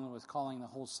had problems with calling the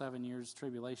whole 7 years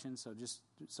tribulation, so just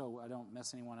so I don't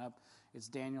mess anyone up, it's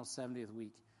Daniel's 70th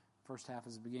week. First half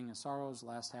is the beginning of sorrows.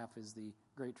 Last half is the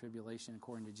Great Tribulation,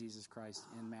 according to Jesus Christ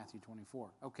in Matthew 24.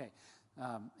 Okay,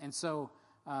 and so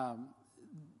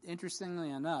interestingly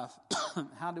enough,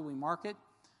 how do we mark it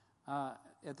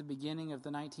at the beginning of the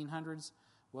 1900s?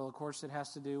 Well, of course, it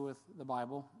has to do with the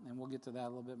Bible, and we'll get to that a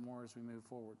little bit more as we move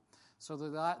forward. So the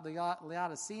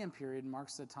Laodicean period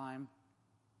marks the time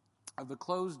of the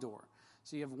closed door.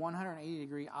 So you have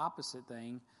 180-degree opposite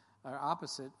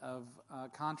of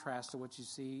contrast to what you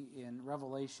see in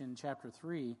Revelation chapter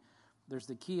 3. There's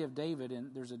the key of David,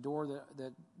 and there's a door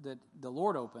that the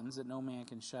Lord opens that no man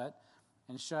can shut,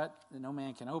 and shut that no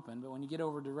man can open. But when you get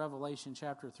over to Revelation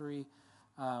chapter 3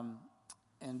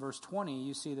 and verse 20,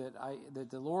 you see that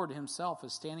the Lord himself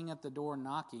is standing at the door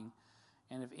knocking,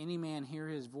 and if any man hear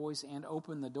his voice and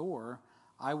open the door,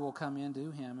 I will come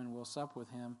into him and will sup with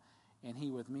him, and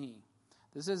he with me.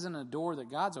 This isn't a door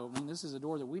that God's opening. This is a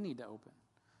door that we need to open.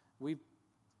 We've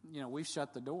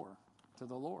shut the door to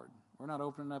the Lord. We're not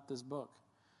opening up this book,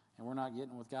 and we're not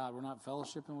getting with God. We're not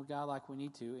fellowshipping with God like we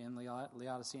need to in the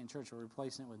Laodicean church. We're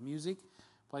replacing it with music,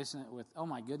 replacing it with, oh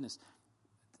my goodness.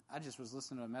 I just was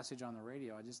listening to a message on the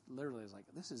radio. I just literally was like,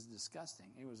 this is disgusting.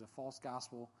 It was a false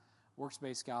gospel,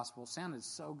 works-based gospel. It sounded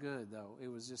so good, though. It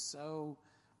was just so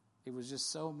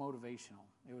motivational.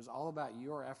 It was all about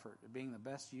your effort, being the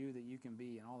best you that you can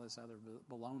be, and all this other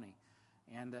baloney.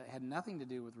 And it had nothing to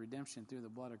do with redemption through the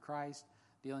blood of Christ,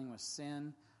 dealing with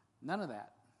sin, none of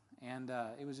that. And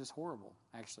it was just horrible,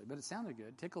 actually. But it sounded good.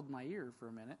 It tickled my ear for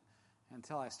a minute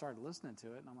until I started listening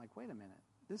to it. And I'm like, wait a minute.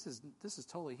 This is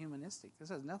totally humanistic. This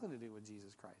has nothing to do with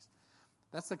Jesus Christ.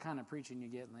 That's the kind of preaching you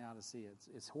get in Laodicea.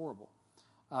 It's horrible.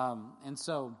 And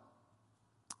so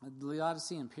the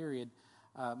Laodicean period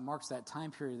marks that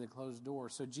time period of the closed door.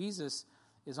 So Jesus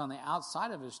is on the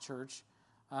outside of his church,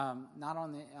 not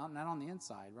on the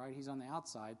inside, right? He's on the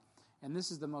outside. And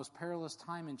this is the most perilous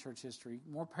time in church history,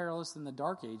 more perilous than the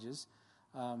Dark Ages.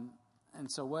 And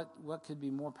so what could be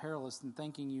more perilous than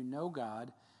thinking you know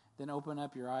God than open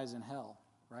up your eyes in hell,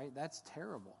 right? That's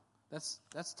terrible. That's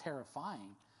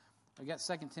terrifying. I got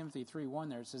 2 Timothy 3:1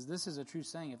 there. It says, this is a true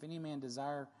saying. If any man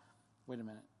desire,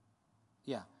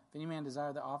 if any man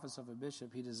desire the office of a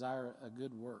bishop, he desire a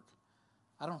good work.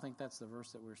 I don't think that's the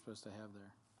verse that we're supposed to have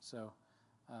there. So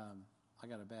I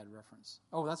got a bad reference.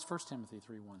 Oh, that's 1 Timothy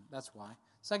 3:1. That's why.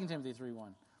 2 Timothy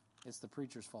 3:1. It's the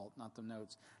preacher's fault, not the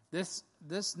notes. This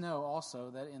know also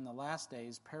that in the last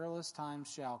days perilous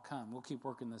times shall come. We'll keep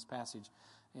working this passage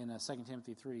in 2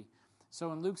 Timothy 3.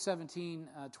 So in Luke 17,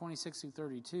 26 through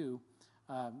 32,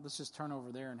 let's just turn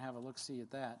over there and have a look-see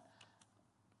at that.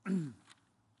 I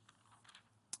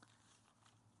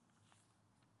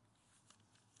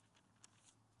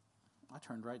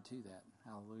turned right to that.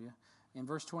 Hallelujah. In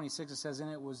verse 26 it says, and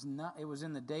it was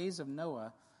in the days of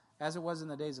Noah as it was in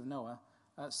the days of Noah,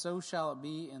 so shall it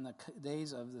be in the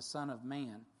days of the Son of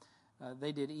Man.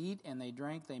 They did eat and they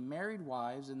drank, they married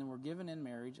wives, and then were given in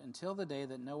marriage until the day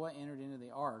that Noah entered into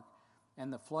the ark,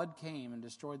 and the flood came and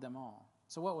destroyed them all.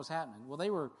 So what was happening? Well, they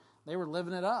were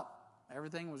living it up.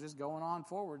 Everything was just going on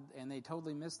forward, and they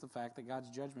totally missed the fact that God's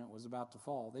judgment was about to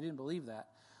fall. They didn't believe that.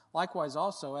 Likewise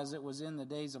also, as it was in the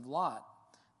days of Lot,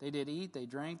 they did eat, they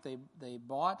drank, they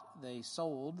bought, they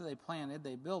sold, they planted,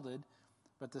 they builded.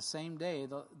 But the same day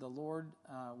the Lord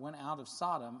went out of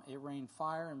Sodom, it rained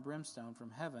fire and brimstone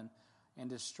from heaven and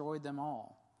destroyed them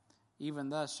all. Even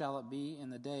thus shall it be in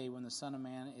the day when the Son of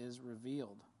Man is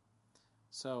revealed.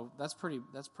 So that's pretty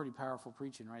powerful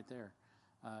preaching right there.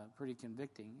 Pretty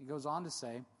convicting. It goes on to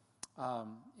say,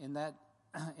 in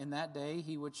that day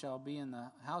he which shall be in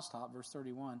the housetop, verse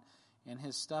 31, and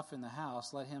his stuff in the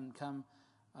house, let him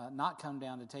not come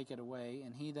down to take it away,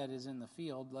 and he that is in the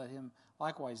field, let him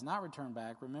likewise not return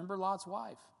back. Remember Lot's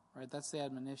wife, right? That's the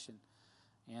admonition.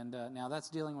 And now that's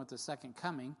dealing with the second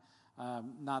coming,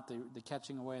 not the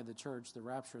catching away of the church, the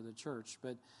rapture of the church.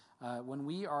 But when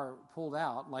we are pulled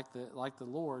out, like the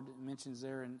Lord mentions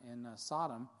there in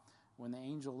Sodom, when the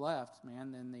angel left,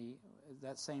 man, then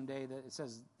that same day that it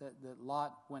says that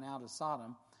Lot went out of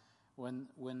Sodom, when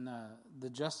the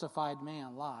justified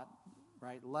man, Lot,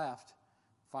 right, left,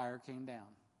 fire came down.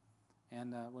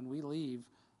 And when we leave,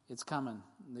 it's coming.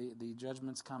 The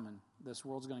judgment's coming. This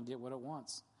world's going to get what it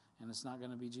wants, and it's not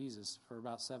going to be Jesus for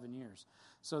about 7 years.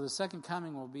 So the second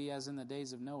coming will be as in the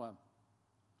days of Noah.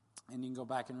 And you can go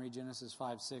back and read Genesis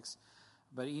 5:6.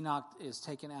 But Enoch is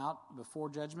taken out before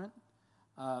judgment.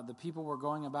 The people were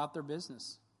going about their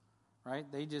business, right?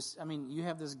 You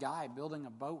have this guy building a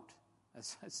boat.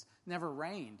 It's never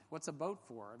rained. What's a boat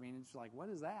for? I mean, it's like, what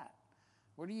is that?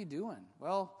 What are you doing?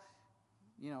 Well,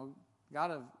 the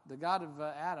God of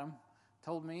Adam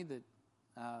told me that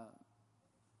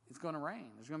it's going to rain.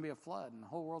 There's going to be a flood, and the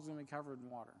whole world's going to be covered in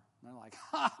water. And they're like,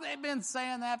 they've been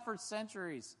saying that for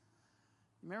centuries.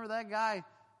 Remember that guy,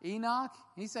 Enoch?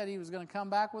 He said he was going to come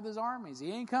back with his armies.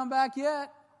 He ain't come back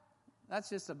yet. That's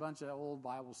just a bunch of old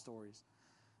Bible stories.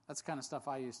 That's the kind of stuff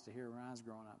I used to hear when I was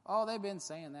growing up. Oh, they've been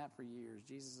saying that for years.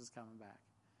 Jesus is coming back.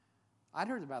 I'd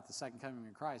heard about the second coming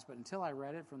of Christ, but until I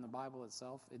read it from the Bible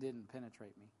itself, it didn't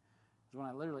penetrate me. Because when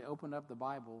I literally opened up the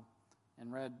Bible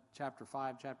and read chapter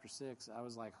 5, chapter 6, I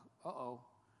was like, uh-oh,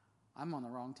 I'm on the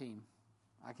wrong team.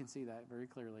 I can see that very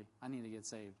clearly. I need to get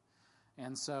saved.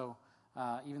 And so,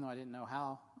 even though I didn't know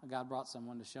how, God brought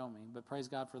someone to show me. But praise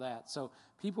God for that. So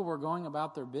people were going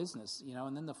about their business,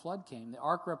 and then the flood came. The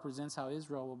ark represents how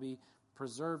Israel will be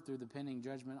preserved through the pending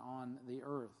judgment on the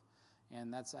earth.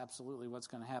 And that's absolutely what's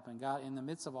going to happen. God, in the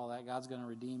midst of all that, God's going to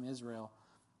redeem Israel.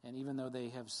 And even though they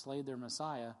have slayed their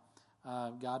Messiah,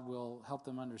 God will help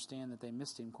them understand that they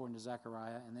missed him, according to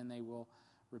Zechariah, and then they will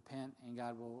repent, and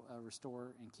God will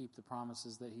restore and keep the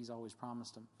promises that he's always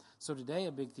promised them. So today,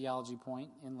 a big theology point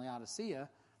in Laodicea,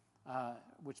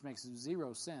 which makes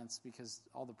zero sense because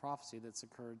all the prophecy that's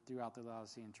occurred throughout the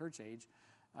Laodicean church age,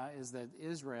 is that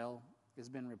Israel has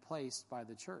been replaced by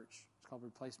the church. It's called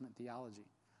replacement theology.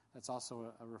 That's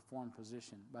also a Reformed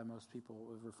position by most people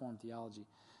with Reformed theology.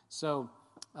 So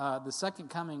the second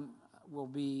coming will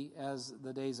be as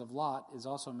the days of Lot is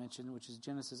also mentioned, which is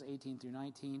Genesis 18 through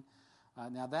 19.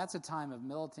 Now that's a time of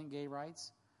militant gay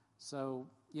rights. So,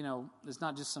 it's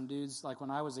not just some dudes like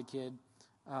when I was a kid,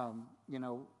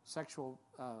 homosexual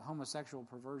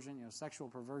perversion, sexual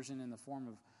perversion in the form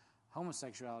of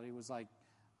homosexuality was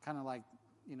kind of like,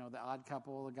 The Odd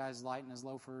Couple, the guy's light in his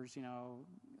loafers,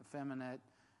 effeminate,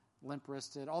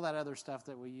 limp-wristed, all that other stuff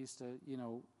that we used to,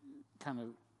 kind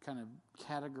of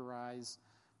categorize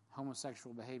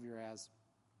homosexual behavior as.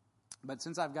 But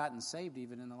since I've gotten saved,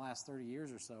 even in the last 30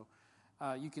 years or so,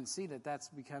 you can see that that's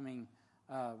becoming,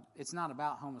 it's not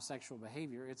about homosexual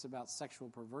behavior, it's about sexual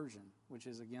perversion, which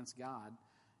is against God.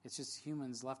 It's just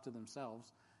humans left to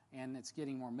themselves, and it's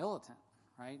getting more militant,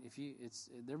 right?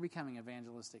 They're becoming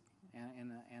evangelistic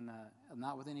and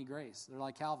not with any grace. They're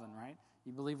like Calvin, right?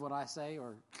 You believe what I say,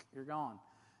 or you're gone.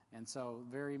 And so,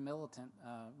 very militant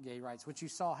gay rights, which you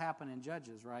saw happen in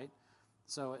Judges, right?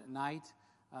 So at night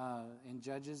in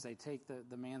Judges, they take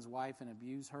the man's wife and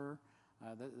abuse her.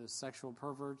 The sexual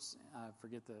perverts, I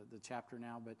forget the chapter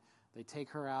now, but they take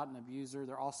her out and abuse her.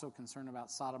 They're also concerned about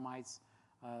sodomites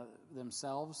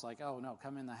themselves, like, oh no,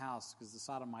 come in the house because the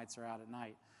sodomites are out at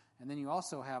night. And then you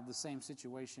also have the same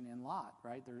situation in Lot,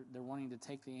 right? They're wanting to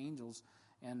take the angels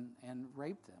and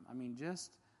rape them. I mean,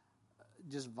 just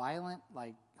violent,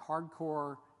 like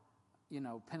hardcore,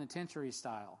 penitentiary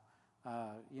style,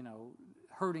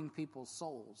 hurting people's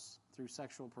souls through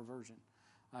sexual perversion.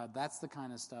 That's the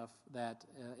kind of stuff that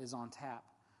is on tap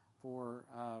for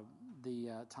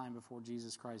the time before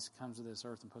Jesus Christ comes to this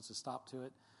earth and puts a stop to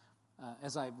it.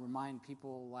 As I remind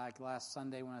people, like last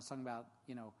Sunday when I was talking about,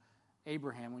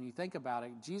 Abraham, when you think about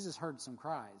it, Jesus heard some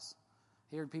cries.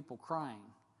 He heard people crying,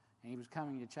 and he was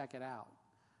coming to check it out.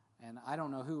 And I don't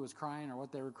know who was crying or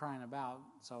what they were crying about,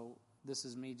 so this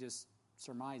is me just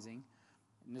surmising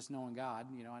and just knowing God.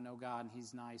 I know God, and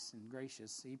he's nice and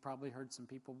gracious. He probably heard some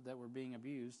people that were being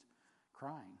abused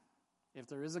crying. If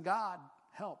there is a God,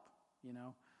 help,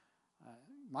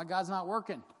 my God's not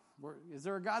working. Is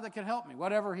there a God that can help me?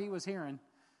 Whatever he was hearing,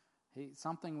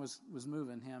 something was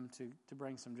moving him to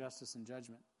bring some justice and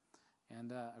judgment.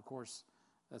 And, of course,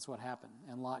 that's what happened.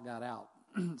 And Lot got out.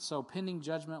 So pending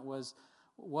judgment was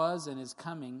and is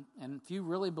coming. And few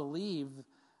really believe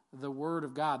the word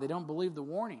of God. They don't believe the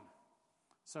warning.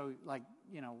 So,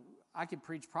 I could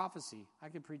preach prophecy. I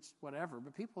could preach whatever.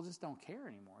 But people just don't care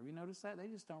anymore. Have you noticed that? They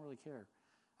just don't really care.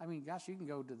 I mean, gosh, you can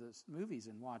go to the movies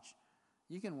and watch.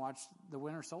 You can watch The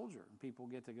Winter Soldier, and people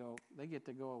get to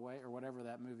go away, or whatever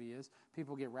that movie is.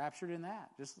 People get raptured in that.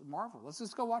 Just Marvel. Let's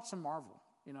just go watch some Marvel.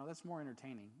 That's more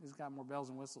entertaining. It's got more bells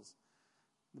and whistles.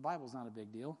 The Bible's not a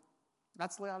big deal.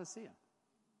 That's Laodicea.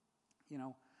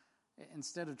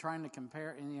 Instead of trying to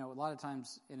compare, and a lot of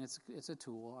times, and it's a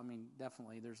tool. I mean,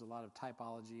 definitely, there's a lot of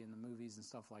typology in the movies and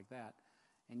stuff like that,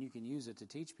 and you can use it to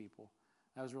teach people.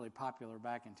 That was really popular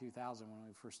back in 2000 when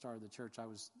we first started the church. I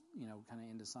was, kind of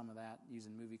into some of that,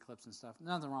 using movie clips and stuff.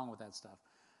 Nothing wrong with that stuff.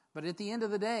 But at the end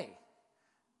of the day,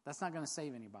 that's not going to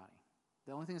save anybody.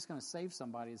 The only thing that's going to save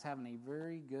somebody is having a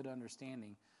very good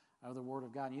understanding of the Word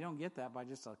of God. And you don't get that by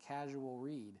just a casual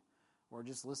read or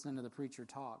just listening to the preacher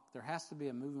talk. There has to be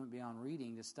a movement beyond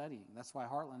reading to studying. That's why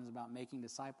Heartland is about making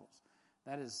disciples.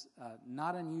 That is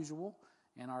not unusual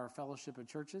in our fellowship of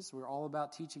churches. We're all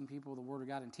about teaching people the Word of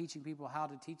God and teaching people how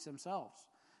to teach themselves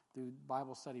through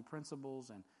Bible study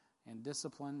principles and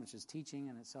discipline, which is teaching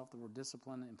in itself. The word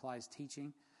discipline implies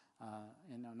teaching,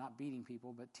 and not beating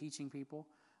people, but teaching people.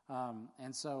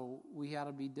 And so we ought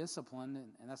to be disciplined,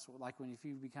 and that's like if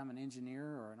you become an engineer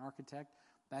or an architect,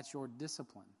 that's your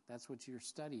discipline. That's what your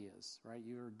study is, right?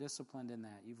 You're disciplined in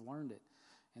that. You've learned it.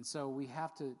 And so we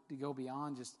have to go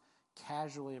beyond just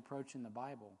casually approaching the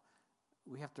Bible.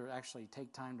 We have to actually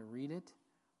take time to read it,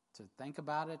 to think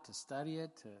about it, to study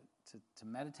it, to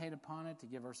meditate upon it, to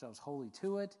give ourselves wholly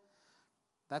to it.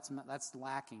 That's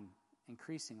lacking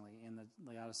increasingly in the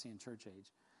Laodicean church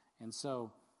age. And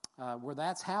so where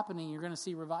that's happening, you're going to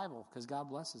see revival because God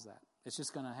blesses that. It's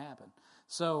just going to happen.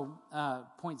 So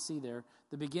point C there,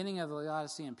 the beginning of the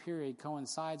Laodicean period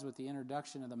coincides with the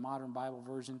introduction of the modern Bible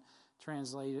versions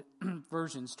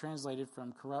translated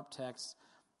from corrupt texts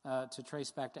to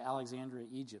trace back to Alexandria,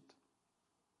 Egypt.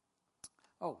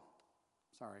 Oh,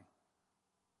 sorry.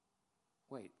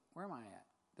 Wait, where am I at?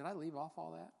 Did I leave off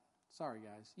all that? Sorry,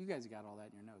 guys. You guys got all that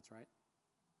in your notes, right?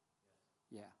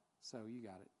 Yeah, so you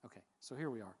got it. Okay, so here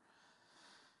we are.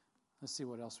 Let's see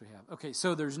what else we have. Okay,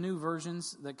 so there's new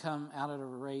versions that come out at a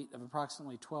rate of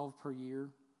approximately 12 per year.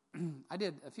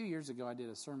 A few years ago, I did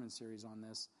a sermon series on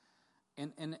this,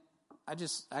 and I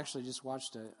just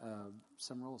watched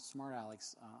some real smart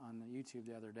Alex on the YouTube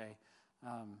the other day.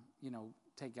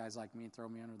 Take guys like me and throw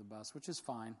me under the bus, which is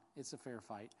fine. It's a fair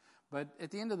fight. But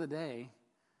at the end of the day,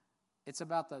 it's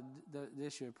about the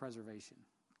issue of preservation.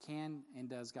 Can and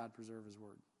does God preserve His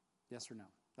Word? Yes or no?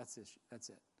 That's the issue. That's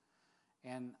it.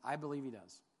 And I believe He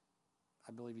does.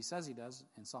 I believe He says He does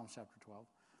in Psalms chapter 12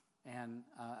 and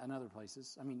in other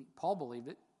places. I mean, Paul believed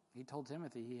it. He told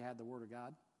Timothy he had the Word of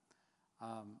God,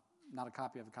 not a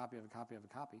copy of a copy of a copy of a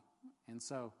copy. And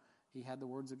so he had the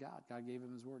words of God. God gave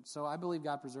him His Word. So I believe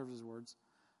God preserves His words.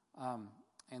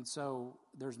 And so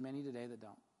there's many today that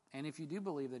don't. And if you do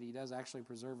believe that He does actually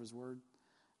preserve His Word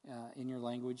in your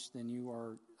language, then you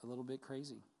are a little bit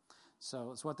crazy.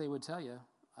 So it's what they would tell you,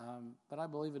 but I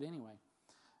believe it anyway.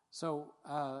 So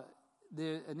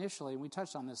initially, we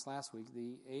touched on this last week,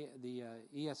 the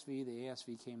ESV, the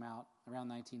ASV came out around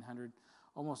 1900.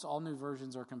 Almost all new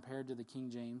versions are compared to the King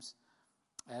James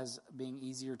as being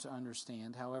easier to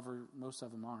understand. However, most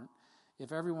of them aren't.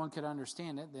 If everyone could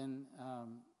understand it, then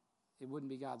it wouldn't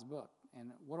be God's book.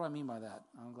 And what do I mean by that?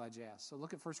 I'm glad you asked. So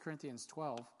look at 1 Corinthians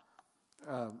 1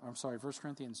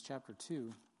 Corinthians chapter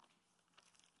 2.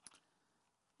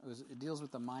 It deals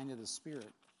with the mind of the Spirit.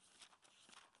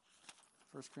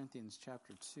 1 Corinthians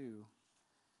chapter 2,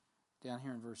 down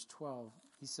here in verse 12,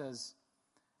 he says,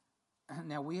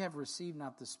 "Now we have received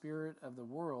not the spirit of the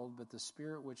world, but the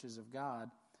Spirit which is of God,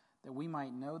 that we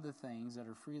might know the things that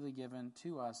are freely given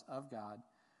to us of God.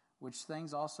 which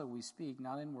things also we speak,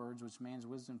 not in words which man's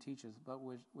wisdom teacheth, but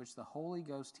which the Holy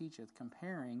Ghost teacheth,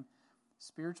 comparing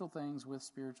spiritual things with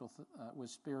spiritual.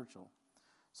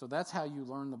 So that's how you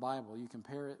learn the Bible. You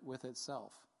compare it with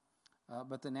itself.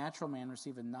 But the natural man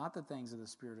receiveth not the things of the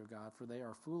Spirit of God, for they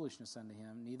are foolishness unto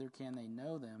him, neither can they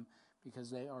know them,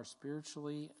 because they are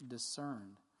spiritually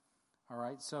discerned. All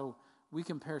right, so we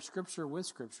compare Scripture with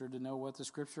Scripture to know what the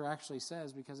Scripture actually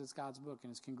says, because it's God's book,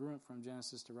 and it's congruent from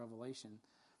Genesis to Revelation.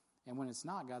 And when it's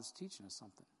not, God's teaching us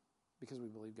something, because we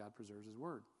believe God preserves His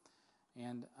Word.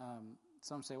 And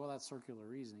some say, well, that's circular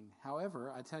reasoning.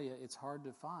 However, I tell you, it's hard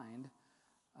to find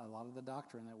a lot of the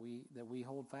doctrine that we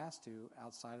hold fast to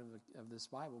outside of this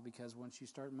Bible, because once you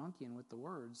start monkeying with the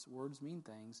words mean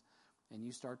things, and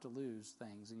you start to lose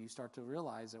things, and you start to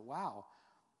realize that, wow,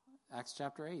 Acts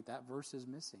chapter 8, that verse is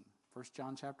missing. 1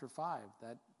 John chapter 5,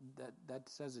 that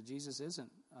says that Jesus isn't,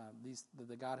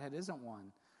 the Godhead isn't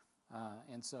one.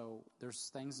 And so there's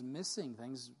things missing,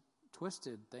 things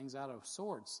twisted, things out of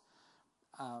sorts.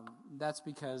 That's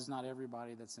because not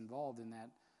everybody that's involved in that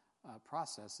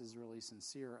process is really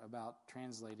sincere about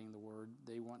translating the word.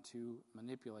 They want to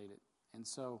manipulate it. And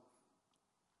so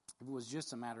if it was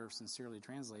just a matter of sincerely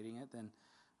translating it, then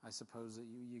I suppose that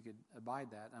you could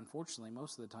abide that. Unfortunately,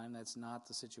 most of the time, that's not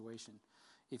the situation.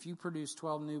 If you produce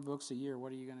 12 new books a year,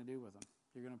 what are you going to do with them?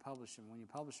 You're going to publish them. When you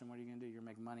publish them, what are you going to do? You're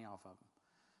going to make money off of them.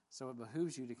 So it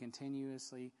behooves you to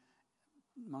continuously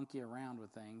monkey around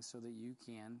with things so that you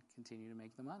can continue to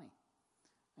make the money.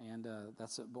 And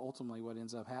that's ultimately what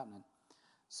ends up happening.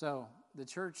 So the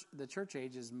church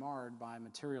age is marred by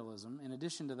materialism. In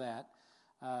addition to that,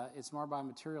 it's marred by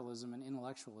materialism and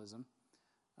intellectualism.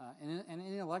 And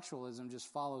intellectualism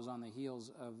just follows on the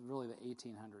heels of really the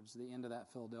 1800s, the end of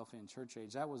that Philadelphian church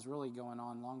age. That was really going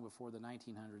on long before the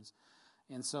 1900s.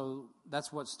 And so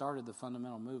that's what started the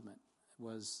fundamental movement,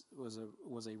 was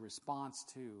a response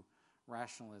to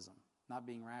rationalism. Not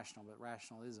being rational, but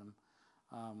rationalism,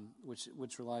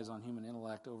 which relies on human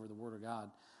intellect over the Word of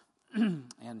God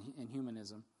and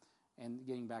humanism. And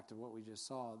getting back to what we just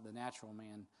saw, the natural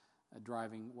man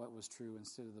driving what was true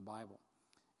instead of the Bible.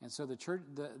 And so the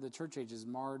church age is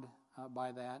marred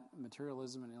by that,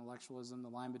 materialism and intellectualism. The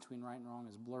line between right and wrong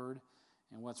is blurred,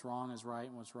 and what's wrong is right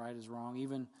and what's right is wrong.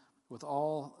 Even with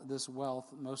all this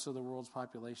wealth, most of the world's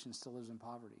population still lives in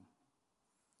poverty.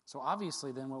 So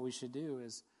obviously then what we should do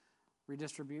is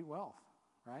redistribute wealth,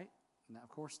 right? No, of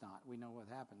course not. We know what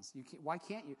happens. Why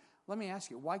can't you? Let me ask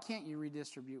you, why can't you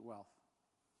redistribute wealth?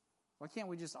 Why can't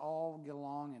we just all get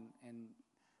along and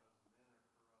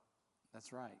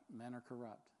that's right. Men are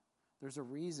corrupt. There's a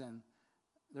reason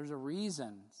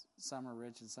some are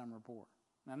rich and some are poor.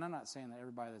 Now, I'm not saying that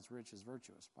everybody that's rich is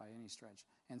virtuous by any stretch,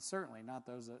 and certainly not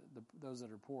those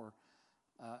that are poor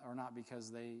are not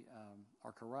because they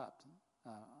are corrupt.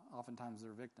 Oftentimes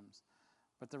they're victims.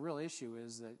 But the real issue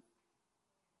is that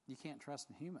you can't trust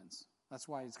in humans. That's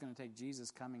why it's going to take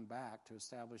Jesus coming back to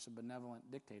establish a benevolent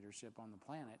dictatorship on the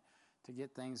planet to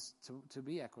get things to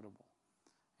be equitable.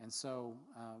 And so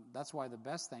that's why the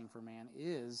best thing for man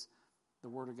is the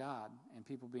Word of God and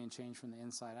people being changed from the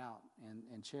inside out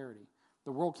and charity.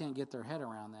 The world can't get their head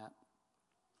around that.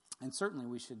 And certainly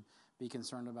we should be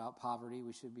concerned about poverty.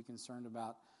 We should be concerned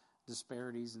about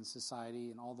disparities in society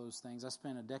and all those things. I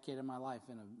spent a decade of my life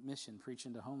in a mission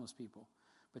preaching to homeless people.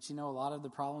 But you know, a lot of the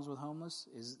problems with homeless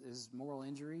is moral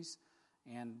injuries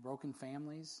and broken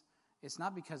families. It's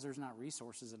not because there's not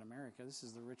resources in America. This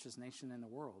is the richest nation in the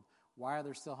world. Why are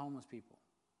there still homeless people?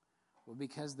 Well,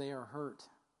 because they are hurt.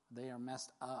 They are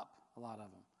messed up, a lot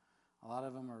of them. A lot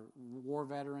of them are war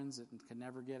veterans that could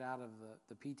never get out of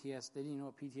the PTSD. Didn't you know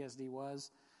what PTSD was?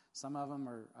 Some of them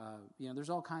are, there's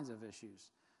all kinds of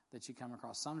issues that you come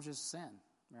across. Some just sin,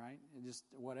 right? Just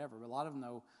whatever. But a lot of them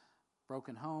know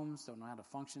broken homes, don't know how to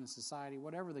function in society.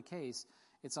 Whatever the case,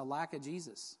 it's a lack of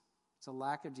Jesus. It's a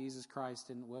lack of Jesus Christ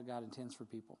and what God intends for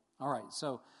people. All right,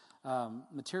 so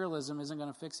materialism isn't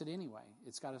going to fix it anyway.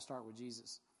 It's got to start with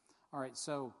Jesus. All right,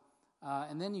 so,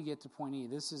 and then you get to point E.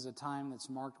 This is a time that's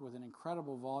marked with an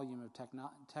incredible volume of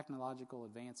technological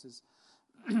advances.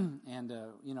 And,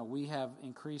 we have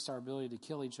increased our ability to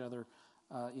kill each other,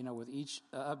 with each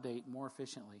update more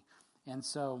efficiently. And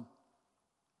so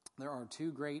there are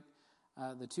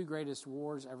the two greatest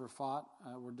wars ever fought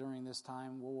were during this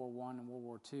time, World War I and World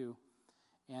War II.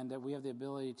 And we have the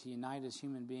ability to unite as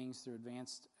human beings through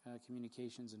advanced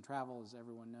communications and travel, as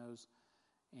everyone knows.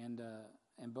 And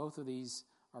both of these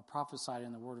are prophesied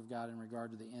in the Word of God in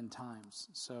regard to the end times.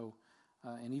 So,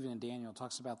 and even in Daniel, it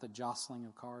talks about the jostling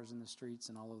of cars in the streets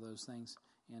and all of those things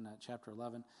in chapter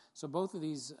 11. So both of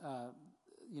these,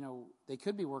 they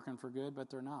could be working for good, but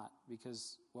they're not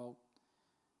because, well,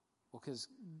 Well, because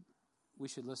we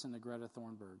should listen to Greta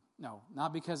Thunberg. No,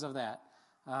 not because of that.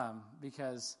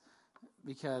 Because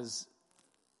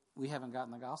we haven't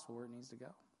gotten the gospel where it needs to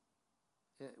go.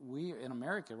 We, in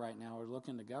America right now, are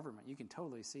looking to government. You can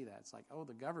totally see that. It's like, oh,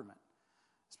 the government,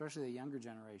 especially the younger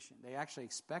generation. They actually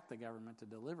expect the government to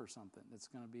deliver something that's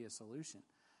going to be a solution.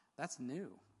 That's new.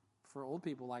 For old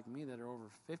people like me that are over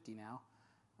 50 now,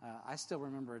 I still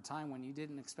remember a time when you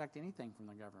didn't expect anything from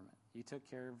the government. You took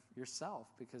care of yourself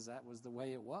because that was the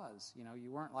way it was. You know,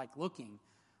 you weren't like looking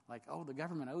like, oh, the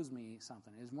government owes me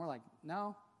something. It was more like,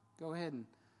 no, go ahead and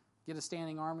get a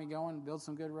standing army going, build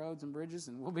some good roads and bridges,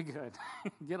 and we'll be good.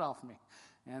 Get off me.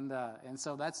 And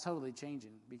so that's totally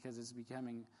changing because it's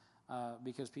becoming,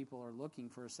 because people are looking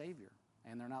for a Savior,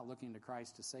 and they're not looking to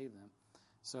Christ to save them.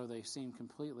 So they seem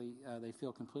completely, they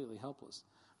feel completely helpless.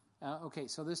 Okay,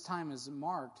 so this time is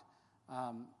marked.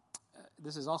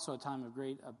 This is also a time of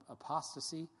great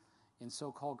apostasy in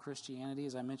so-called Christianity.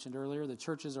 As I mentioned earlier, the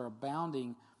churches are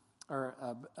abandoning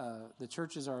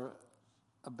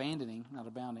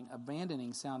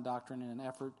sound doctrine in an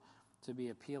effort to be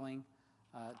appealing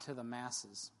to the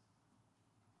masses.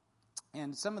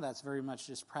 And some of that's very much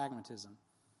just pragmatism.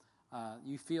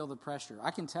 You feel the pressure.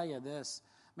 I can tell you this,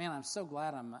 man, I'm so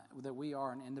glad that we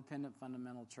are an independent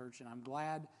fundamental church, and I'm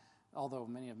glad, although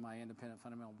many of my independent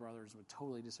fundamental brothers would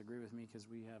totally disagree with me because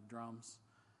we have drums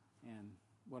and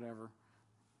whatever.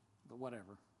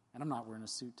 And I'm not wearing a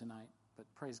suit tonight, but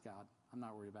praise God, I'm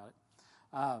not worried about it.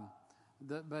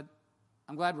 But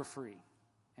I'm glad we're free,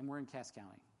 and we're in Cass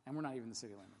County, and we're not even the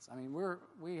city limits. I mean,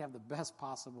 we have the best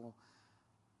possible.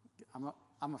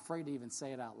 I'm afraid to even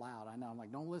say it out loud. I know I'm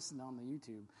like, don't listen on the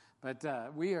YouTube, but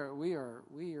we are.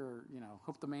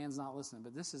 Hope the man's not listening.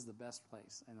 But this is the best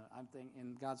place, and I'm thinking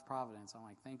in God's providence. I'm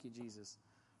like, thank you, Jesus,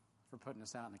 for putting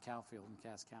us out in the cow field in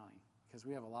Cass County, because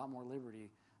we have a lot more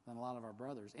liberty than a lot of our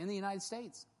brothers in the United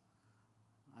States.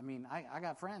 I mean, I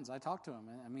got friends. I talk to them.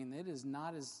 I mean, it is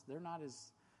not as,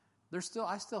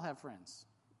 I still have friends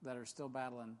that are still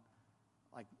battling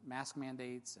like mask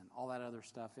mandates and all that other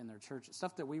stuff in their church,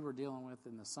 stuff that we were dealing with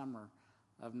in the summer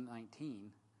of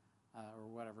 19 or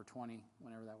whatever, 20,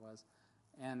 whenever that was.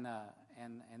 And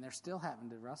they're still having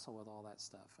to wrestle with all that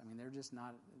stuff. I mean, they're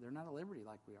not at liberty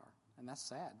like we are. And that's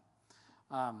sad.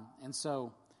 And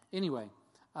so anyway,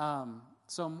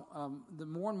 the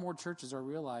more and more churches are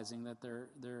realizing that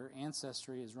their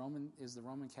ancestry is the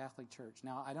Roman Catholic Church.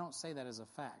 Now, I don't say that as a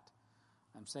fact.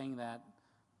 I'm saying that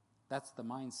that's the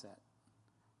mindset.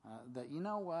 That, you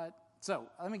know what? So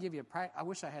let me give you I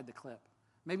wish I had the clip.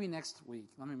 Maybe next week.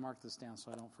 Let me mark this down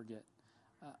so I don't forget.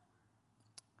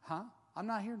 I'm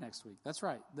not here next week. That's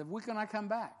right. The week when I come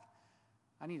back,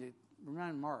 I need to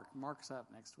remind Mark. Mark's up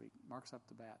next week. Mark's up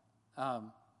to bat.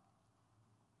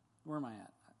 Where am I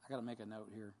at? I got to make a note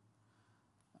here.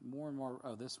 More and more.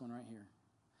 Oh, this one right here.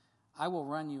 I will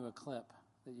run you a clip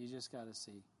that you just got to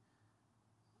see.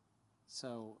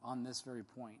 So on this very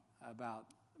point about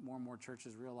more and more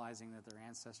churches realizing that their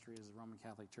ancestry is the Roman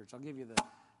Catholic Church. I'll give you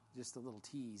just a little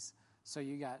tease. So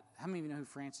you got, how many of you know who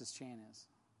Francis Chan is?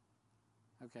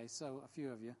 Okay, so a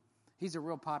few of you. He's a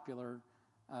real popular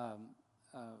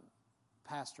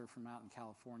pastor from out in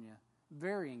California.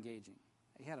 Very engaging.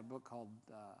 He had a book called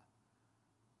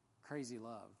Crazy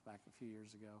Love back a few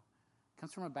years ago.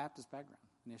 Comes from a Baptist background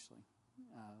initially.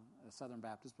 A Southern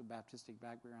Baptist, but Baptistic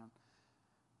background.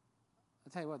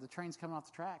 I'll tell you what, the train's coming off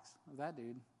the tracks of that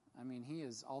dude. I mean, he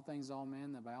is all things to all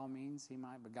men, that by all means he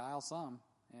might beguile some,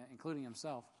 including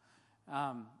himself.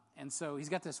 And so he's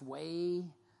got this way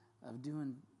of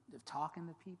talking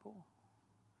to people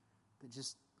that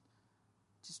just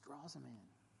draws them in,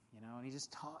 and he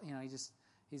just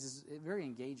he's a very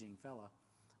engaging fella.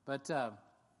 But,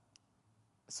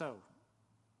 so,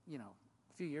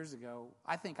 a few years ago,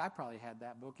 I think I probably had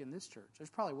that book in this church.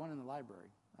 There's probably one in the library.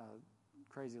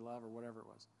 Crazy Love or whatever it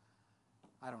was.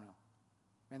 I don't know.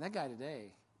 Man, that guy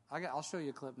today, I'll show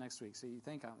you a clip next week so you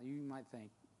might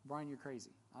think, Brian, you're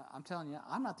crazy. I'm telling you,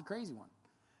 I'm not the crazy one.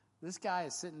 This guy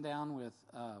is sitting down with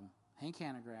Hank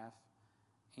Hanegraaff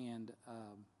and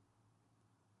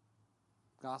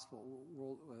Gospel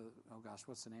World,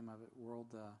 what's the name of it?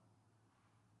 World,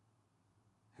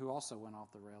 who also went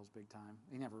off the rails big time.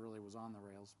 He never really was on the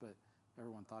rails, but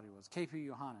everyone thought he was. K.P.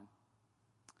 Yohanan.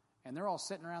 And they're all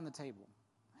sitting around the table.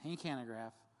 Hank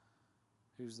Hanegraaff,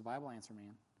 who's the Bible Answer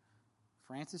Man,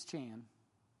 Francis Chan,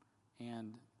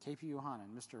 and K.P. Yohanan,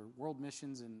 Mr. World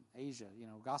Missions in Asia,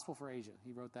 Gospel for Asia.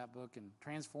 He wrote that book and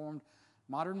transformed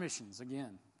modern missions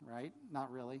again, right?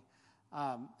 Not really.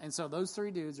 And so those three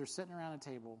dudes are sitting around a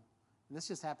table. And this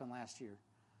just happened last year.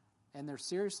 And they're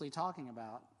seriously talking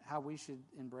about how we should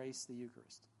embrace the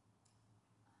Eucharist.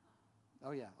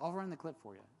 Oh, yeah. I'll run the clip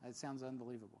for you. It sounds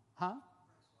unbelievable. Huh?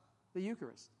 The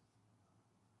Eucharist.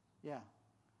 Yeah.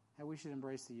 And we should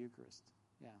embrace the Eucharist.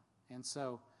 Yeah. And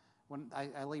so when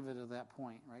I leave it at that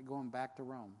point, right, going back to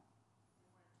Rome.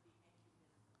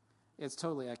 It's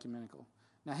totally ecumenical.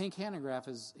 Now, Hank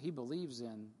Hanegraaff, he believes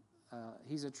in,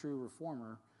 he's a true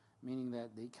reformer, meaning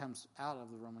that he comes out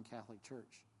of the Roman Catholic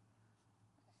Church.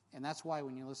 And that's why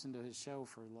when you listen to his show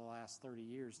for the last 30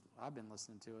 years, I've been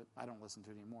listening to it. I don't listen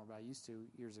to it anymore, but I used to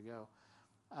years ago.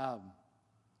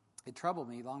 It troubled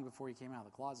me long before he came out of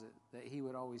the closet that he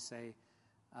would always say,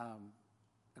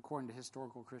 according to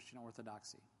historical Christian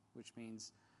orthodoxy, which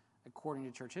means according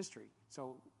to church history.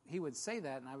 So he would say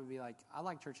that, and I would be like, I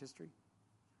like church history.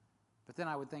 But then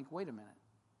I would think, wait a minute.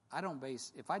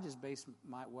 If I just base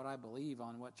what I believe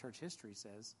on what church history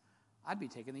says, I'd be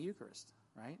taking the Eucharist,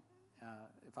 right?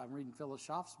 If I'm reading Philip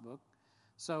Schaff's book.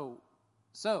 So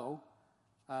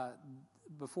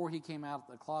before he came out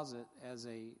of the closet as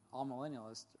a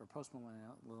all-millennialist or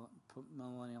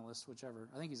post-millennialist, whichever,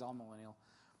 I think he's all-millennial,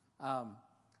 I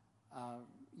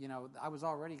was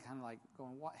already kind of like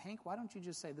going, Hank, why don't you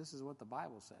just say this is what the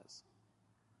Bible says?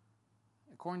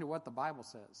 According to what the Bible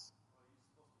says.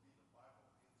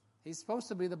 He's supposed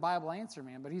to be the Bible answer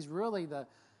man, but he's really the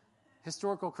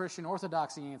historical Christian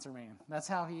orthodoxy answer man. That's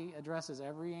how he addresses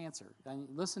every answer. And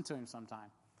listen to him sometime.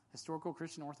 Historical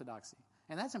Christian orthodoxy.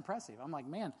 And that's impressive. I'm like,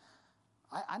 man,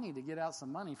 I need to get out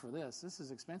some money for this. This is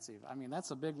expensive. I mean,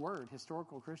 that's a big word,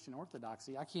 historical Christian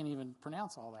orthodoxy. I can't even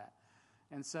pronounce all that.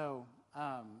 And so,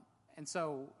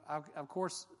 of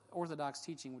course, Orthodox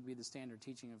teaching would be the standard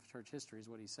teaching of church history is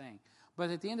what he's saying. But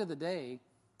at the end of the day,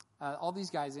 all these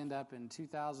guys end up in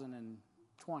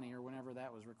 2020 or whenever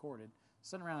that was recorded,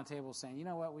 sitting around a table saying, you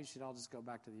know what, we should all just go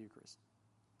back to the Eucharist.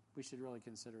 We should really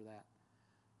consider that.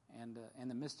 And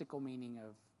the mystical meaning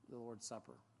of the Lord's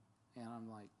Supper. And I'm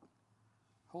like,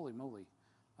 holy moly,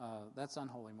 that's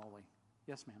unholy moly.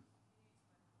 Yes, ma'am.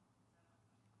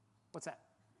 What's that?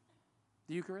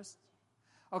 The Eucharist?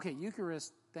 Okay,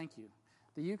 Eucharist, thank you.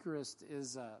 The Eucharist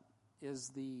is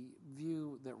the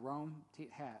view that Rome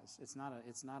has. It's not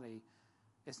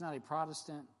a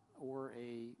Protestant or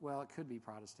it could be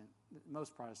Protestant.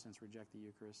 Most Protestants reject the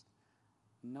Eucharist.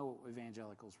 No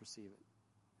evangelicals receive it,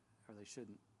 or they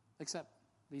shouldn't, except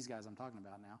these guys I'm talking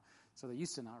about now. So they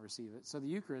used to not receive it. So the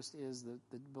Eucharist is the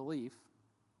belief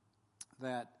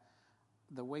that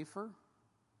the wafer,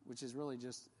 which is really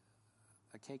just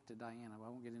a cake to Diana, I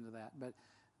won't get into that, but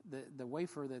the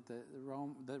wafer that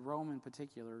Rome in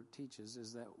particular teaches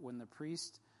is that when the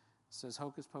priest says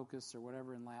hocus pocus or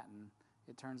whatever in Latin,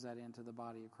 it turns that into the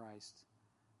body of Christ,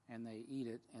 and they eat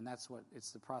it, and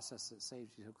it's the process that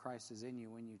saves you. So Christ is in you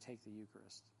when you take the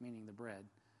Eucharist, meaning the bread,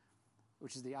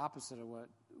 which is the opposite of what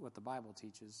the Bible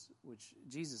teaches, which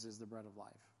Jesus is the bread of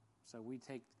life. So we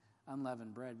take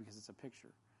unleavened bread because it's a picture.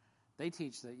 They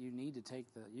teach that you need to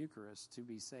take the Eucharist to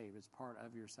be saved. It's part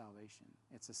of your salvation.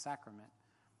 It's a sacrament.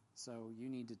 So you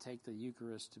need to take the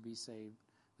Eucharist to be saved.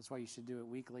 That's why you should do it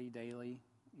weekly, daily,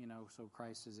 so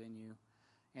Christ is in you.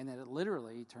 And that it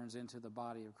literally turns into the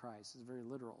body of Christ. It's very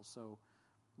literal. So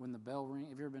when the bell rings,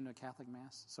 have you ever been to a Catholic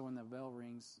Mass? So when the bell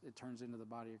rings, it turns into the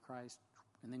body of Christ,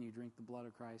 and then you drink the blood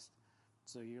of Christ.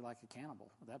 So you're like a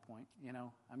cannibal at that point,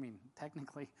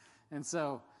 technically. And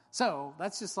so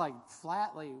that's just like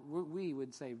flatly, we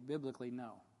would say biblically,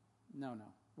 no.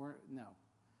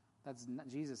 That's not,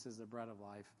 Jesus is the bread of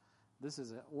life. This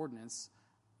is an ordinance.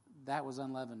 That was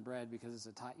unleavened bread because it's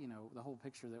the whole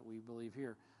picture that we believe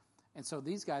here. And so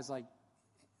these guys like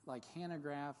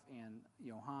Hanegraaff and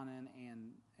Johanan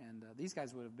and these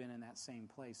guys would have been in that same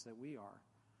place that we are.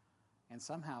 And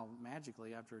somehow,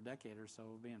 magically, after a decade or so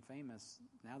of being famous,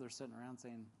 now they're sitting around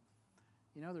saying,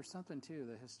 there's something to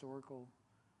the historical,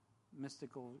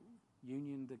 mystical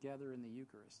union together in the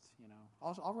Eucharist.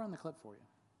 I'll run the clip for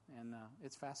you, and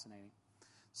it's fascinating.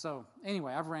 So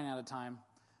anyway, I've ran out of time,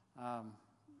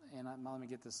 and let me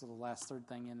get this little last third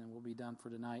thing in, and we'll be done for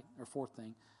tonight, or fourth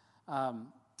thing.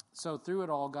 So through it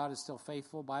all, God is still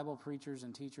faithful. Bible preachers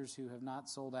and teachers who have not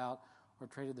sold out or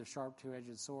traded their sharp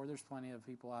two-edged sword. There's plenty of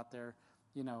people out there.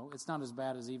 It's not as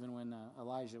bad as even when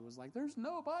Elijah was like, there's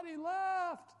nobody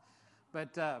left.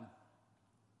 But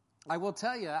I will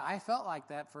tell you, I felt like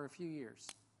that for a few years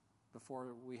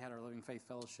before we had our Living Faith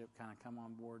Fellowship kind of come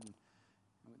on board. And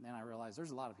then I realized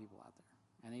there's a lot of people out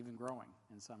there and even growing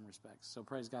in some respects. So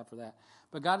praise God for that.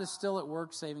 But God is still at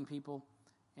work saving people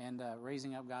and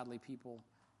raising up godly people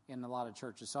in a lot of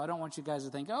churches. So I don't want you guys to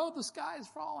think, oh, the sky is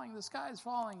falling, the sky is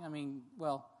falling. I mean,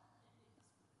 well,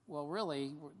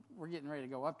 really, we're getting ready to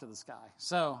go up to the sky.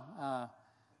 So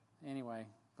anyway,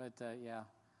 but yeah,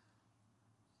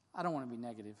 I don't want to be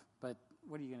negative, but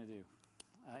what are you going to do?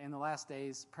 In the last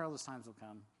days, perilous times will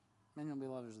come. Men will be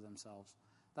lovers of themselves.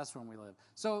 That's when we live.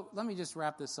 So let me just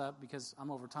wrap this up because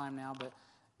I'm over time now. But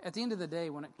at the end of the day,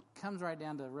 when it comes right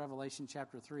down to Revelation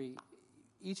chapter 3,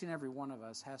 each and every one of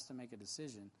us has to make a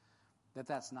decision that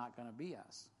that's not going to be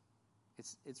us.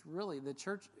 It's really the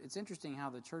church. It's interesting how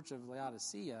the church of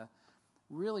Laodicea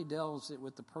really delves it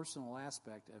with the personal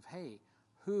aspect of, hey,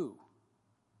 who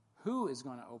is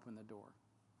going to open the door?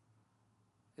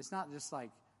 It's not just like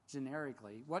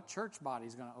generically, what church body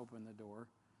is going to open the door?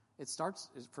 It starts,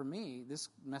 for me, this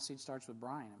message starts with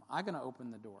Brian. Am I going to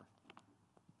open the door?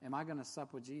 Am I going to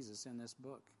sup with Jesus in this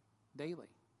book daily?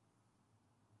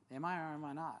 Am I or am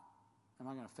I not? Am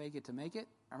I going to fake it to make it?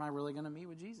 Or am I really going to meet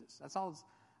with Jesus? That's all.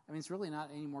 It's really not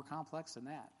any more complex than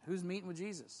that. Who's meeting with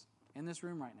Jesus in this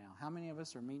room right now? How many of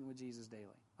us are meeting with Jesus daily?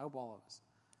 I hope all of us.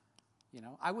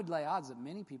 I would lay odds that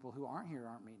many people who aren't here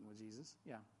aren't meeting with Jesus.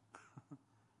 Yeah.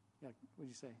 Yeah, what'd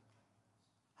you say?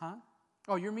 Huh?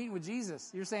 Oh, you're meeting with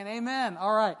Jesus. You're saying amen.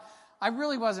 All right. I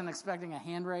really wasn't expecting a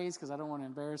hand raise because I don't want to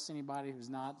embarrass anybody who's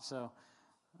not. So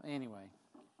anyway,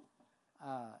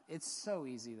 it's so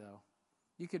easy, though.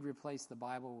 You could replace the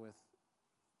Bible with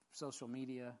social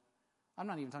media. I'm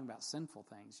not even talking about sinful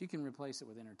things. You can replace it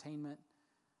with entertainment.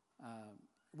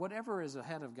 Whatever is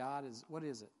ahead of God what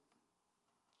is it?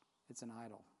 It's an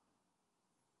idol.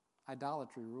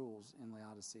 Idolatry rules in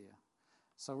Laodicea.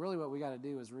 So really what we got to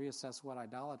do is reassess what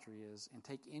idolatry is and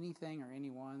take anything or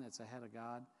anyone that's ahead of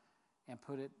God and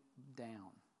put it down.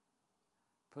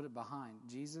 Put it behind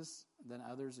Jesus, then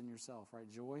others, and yourself, right?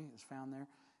 Joy is found there.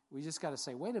 We just got to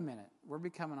say, wait a minute, we're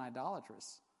becoming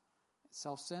idolatrous,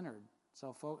 self-centered,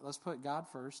 self-focused. Let's put God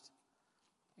first,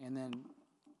 and then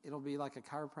it'll be like a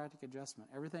chiropractic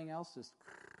adjustment. Everything else just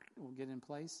will get in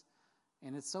place,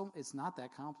 and it's not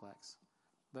that complex,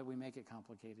 but we make it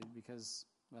complicated because,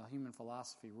 well, human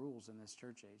philosophy rules in this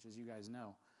church age, as you guys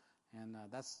know, and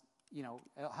that's,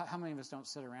 how many of us don't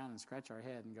sit around and scratch our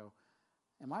head and go,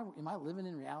 Am I living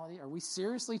in reality? Are we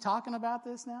seriously talking about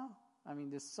this now? I mean,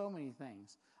 there's so many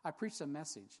things. I preached a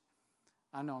message.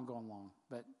 I know I'm going long,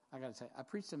 but I got to tell you, I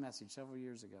preached a message several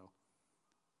years ago.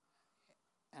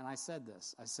 And I said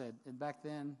this. I said, and back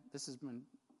then, this has been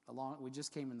we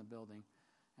just came in the building,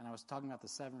 and I was talking about the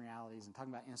 7 realities and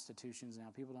talking about institutions and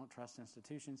how people don't trust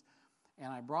institutions. And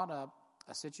I brought up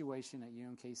a situation at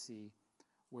UMKC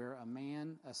where a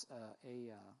man, a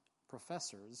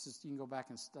professor, you can go back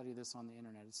and study this on the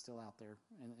internet, it's still out there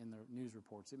in the news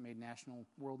reports, it made national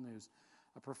world news.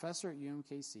 A professor at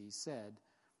UMKC said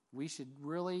we should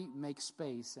really make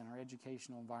space in our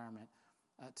educational environment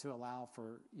to allow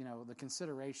for, the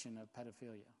consideration of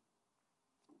pedophilia.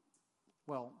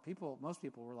 Well, most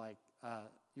people were like,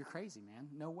 you're crazy, man,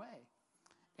 no way.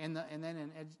 And then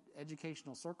in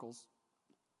educational circles,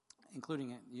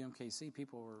 including at UMKC,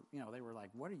 people were, they were like,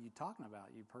 what are you talking about,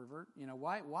 you pervert?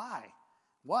 Why?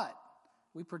 What?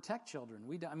 We protect children.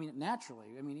 Naturally.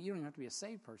 You don't even have to be a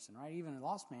saved person, right? Even a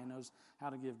lost man knows how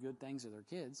to give good things to their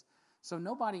kids. So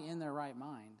nobody in their right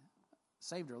mind,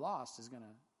 saved or lost, is going to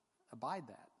abide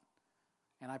that.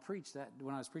 And I preached that,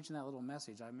 when I was preaching that little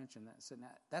message, I mentioned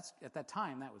that. At that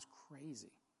time, that was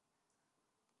crazy.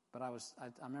 But I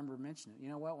remember mentioning it. You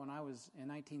know what? When I was in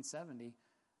 1970,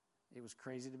 it was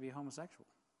crazy to be homosexual.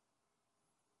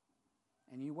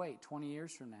 And you wait 20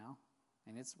 years from now,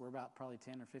 and we're about probably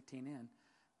 10 or 15 in,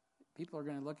 people are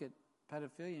going to look at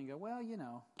pedophilia and go, well,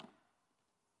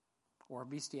 or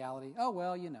bestiality, oh,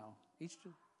 well, yeah.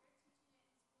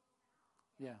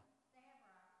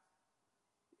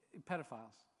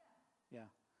 Pedophiles, yeah.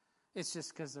 It's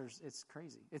just because it's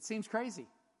crazy. It seems crazy,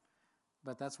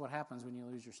 but that's what happens when you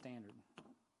lose your standard.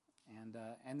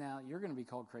 And now you're going to be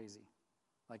called crazy.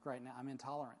 Like right now, I'm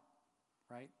intolerant,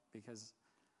 right? Because,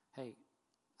 hey,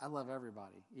 I love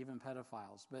everybody, even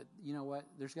pedophiles. But you know what?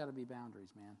 There's got to be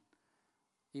boundaries, man.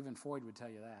 Even Freud would tell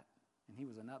you that. And he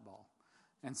was a nutball.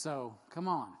 And so, come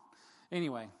on.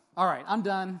 Anyway, all right, I'm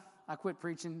done. I quit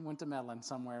preaching, went to meddling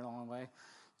somewhere along the way.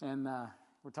 And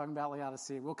we're talking about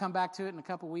Laodicea. We'll come back to it in a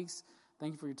couple weeks.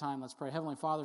 Thank you for your time. Let's pray. Heavenly Father,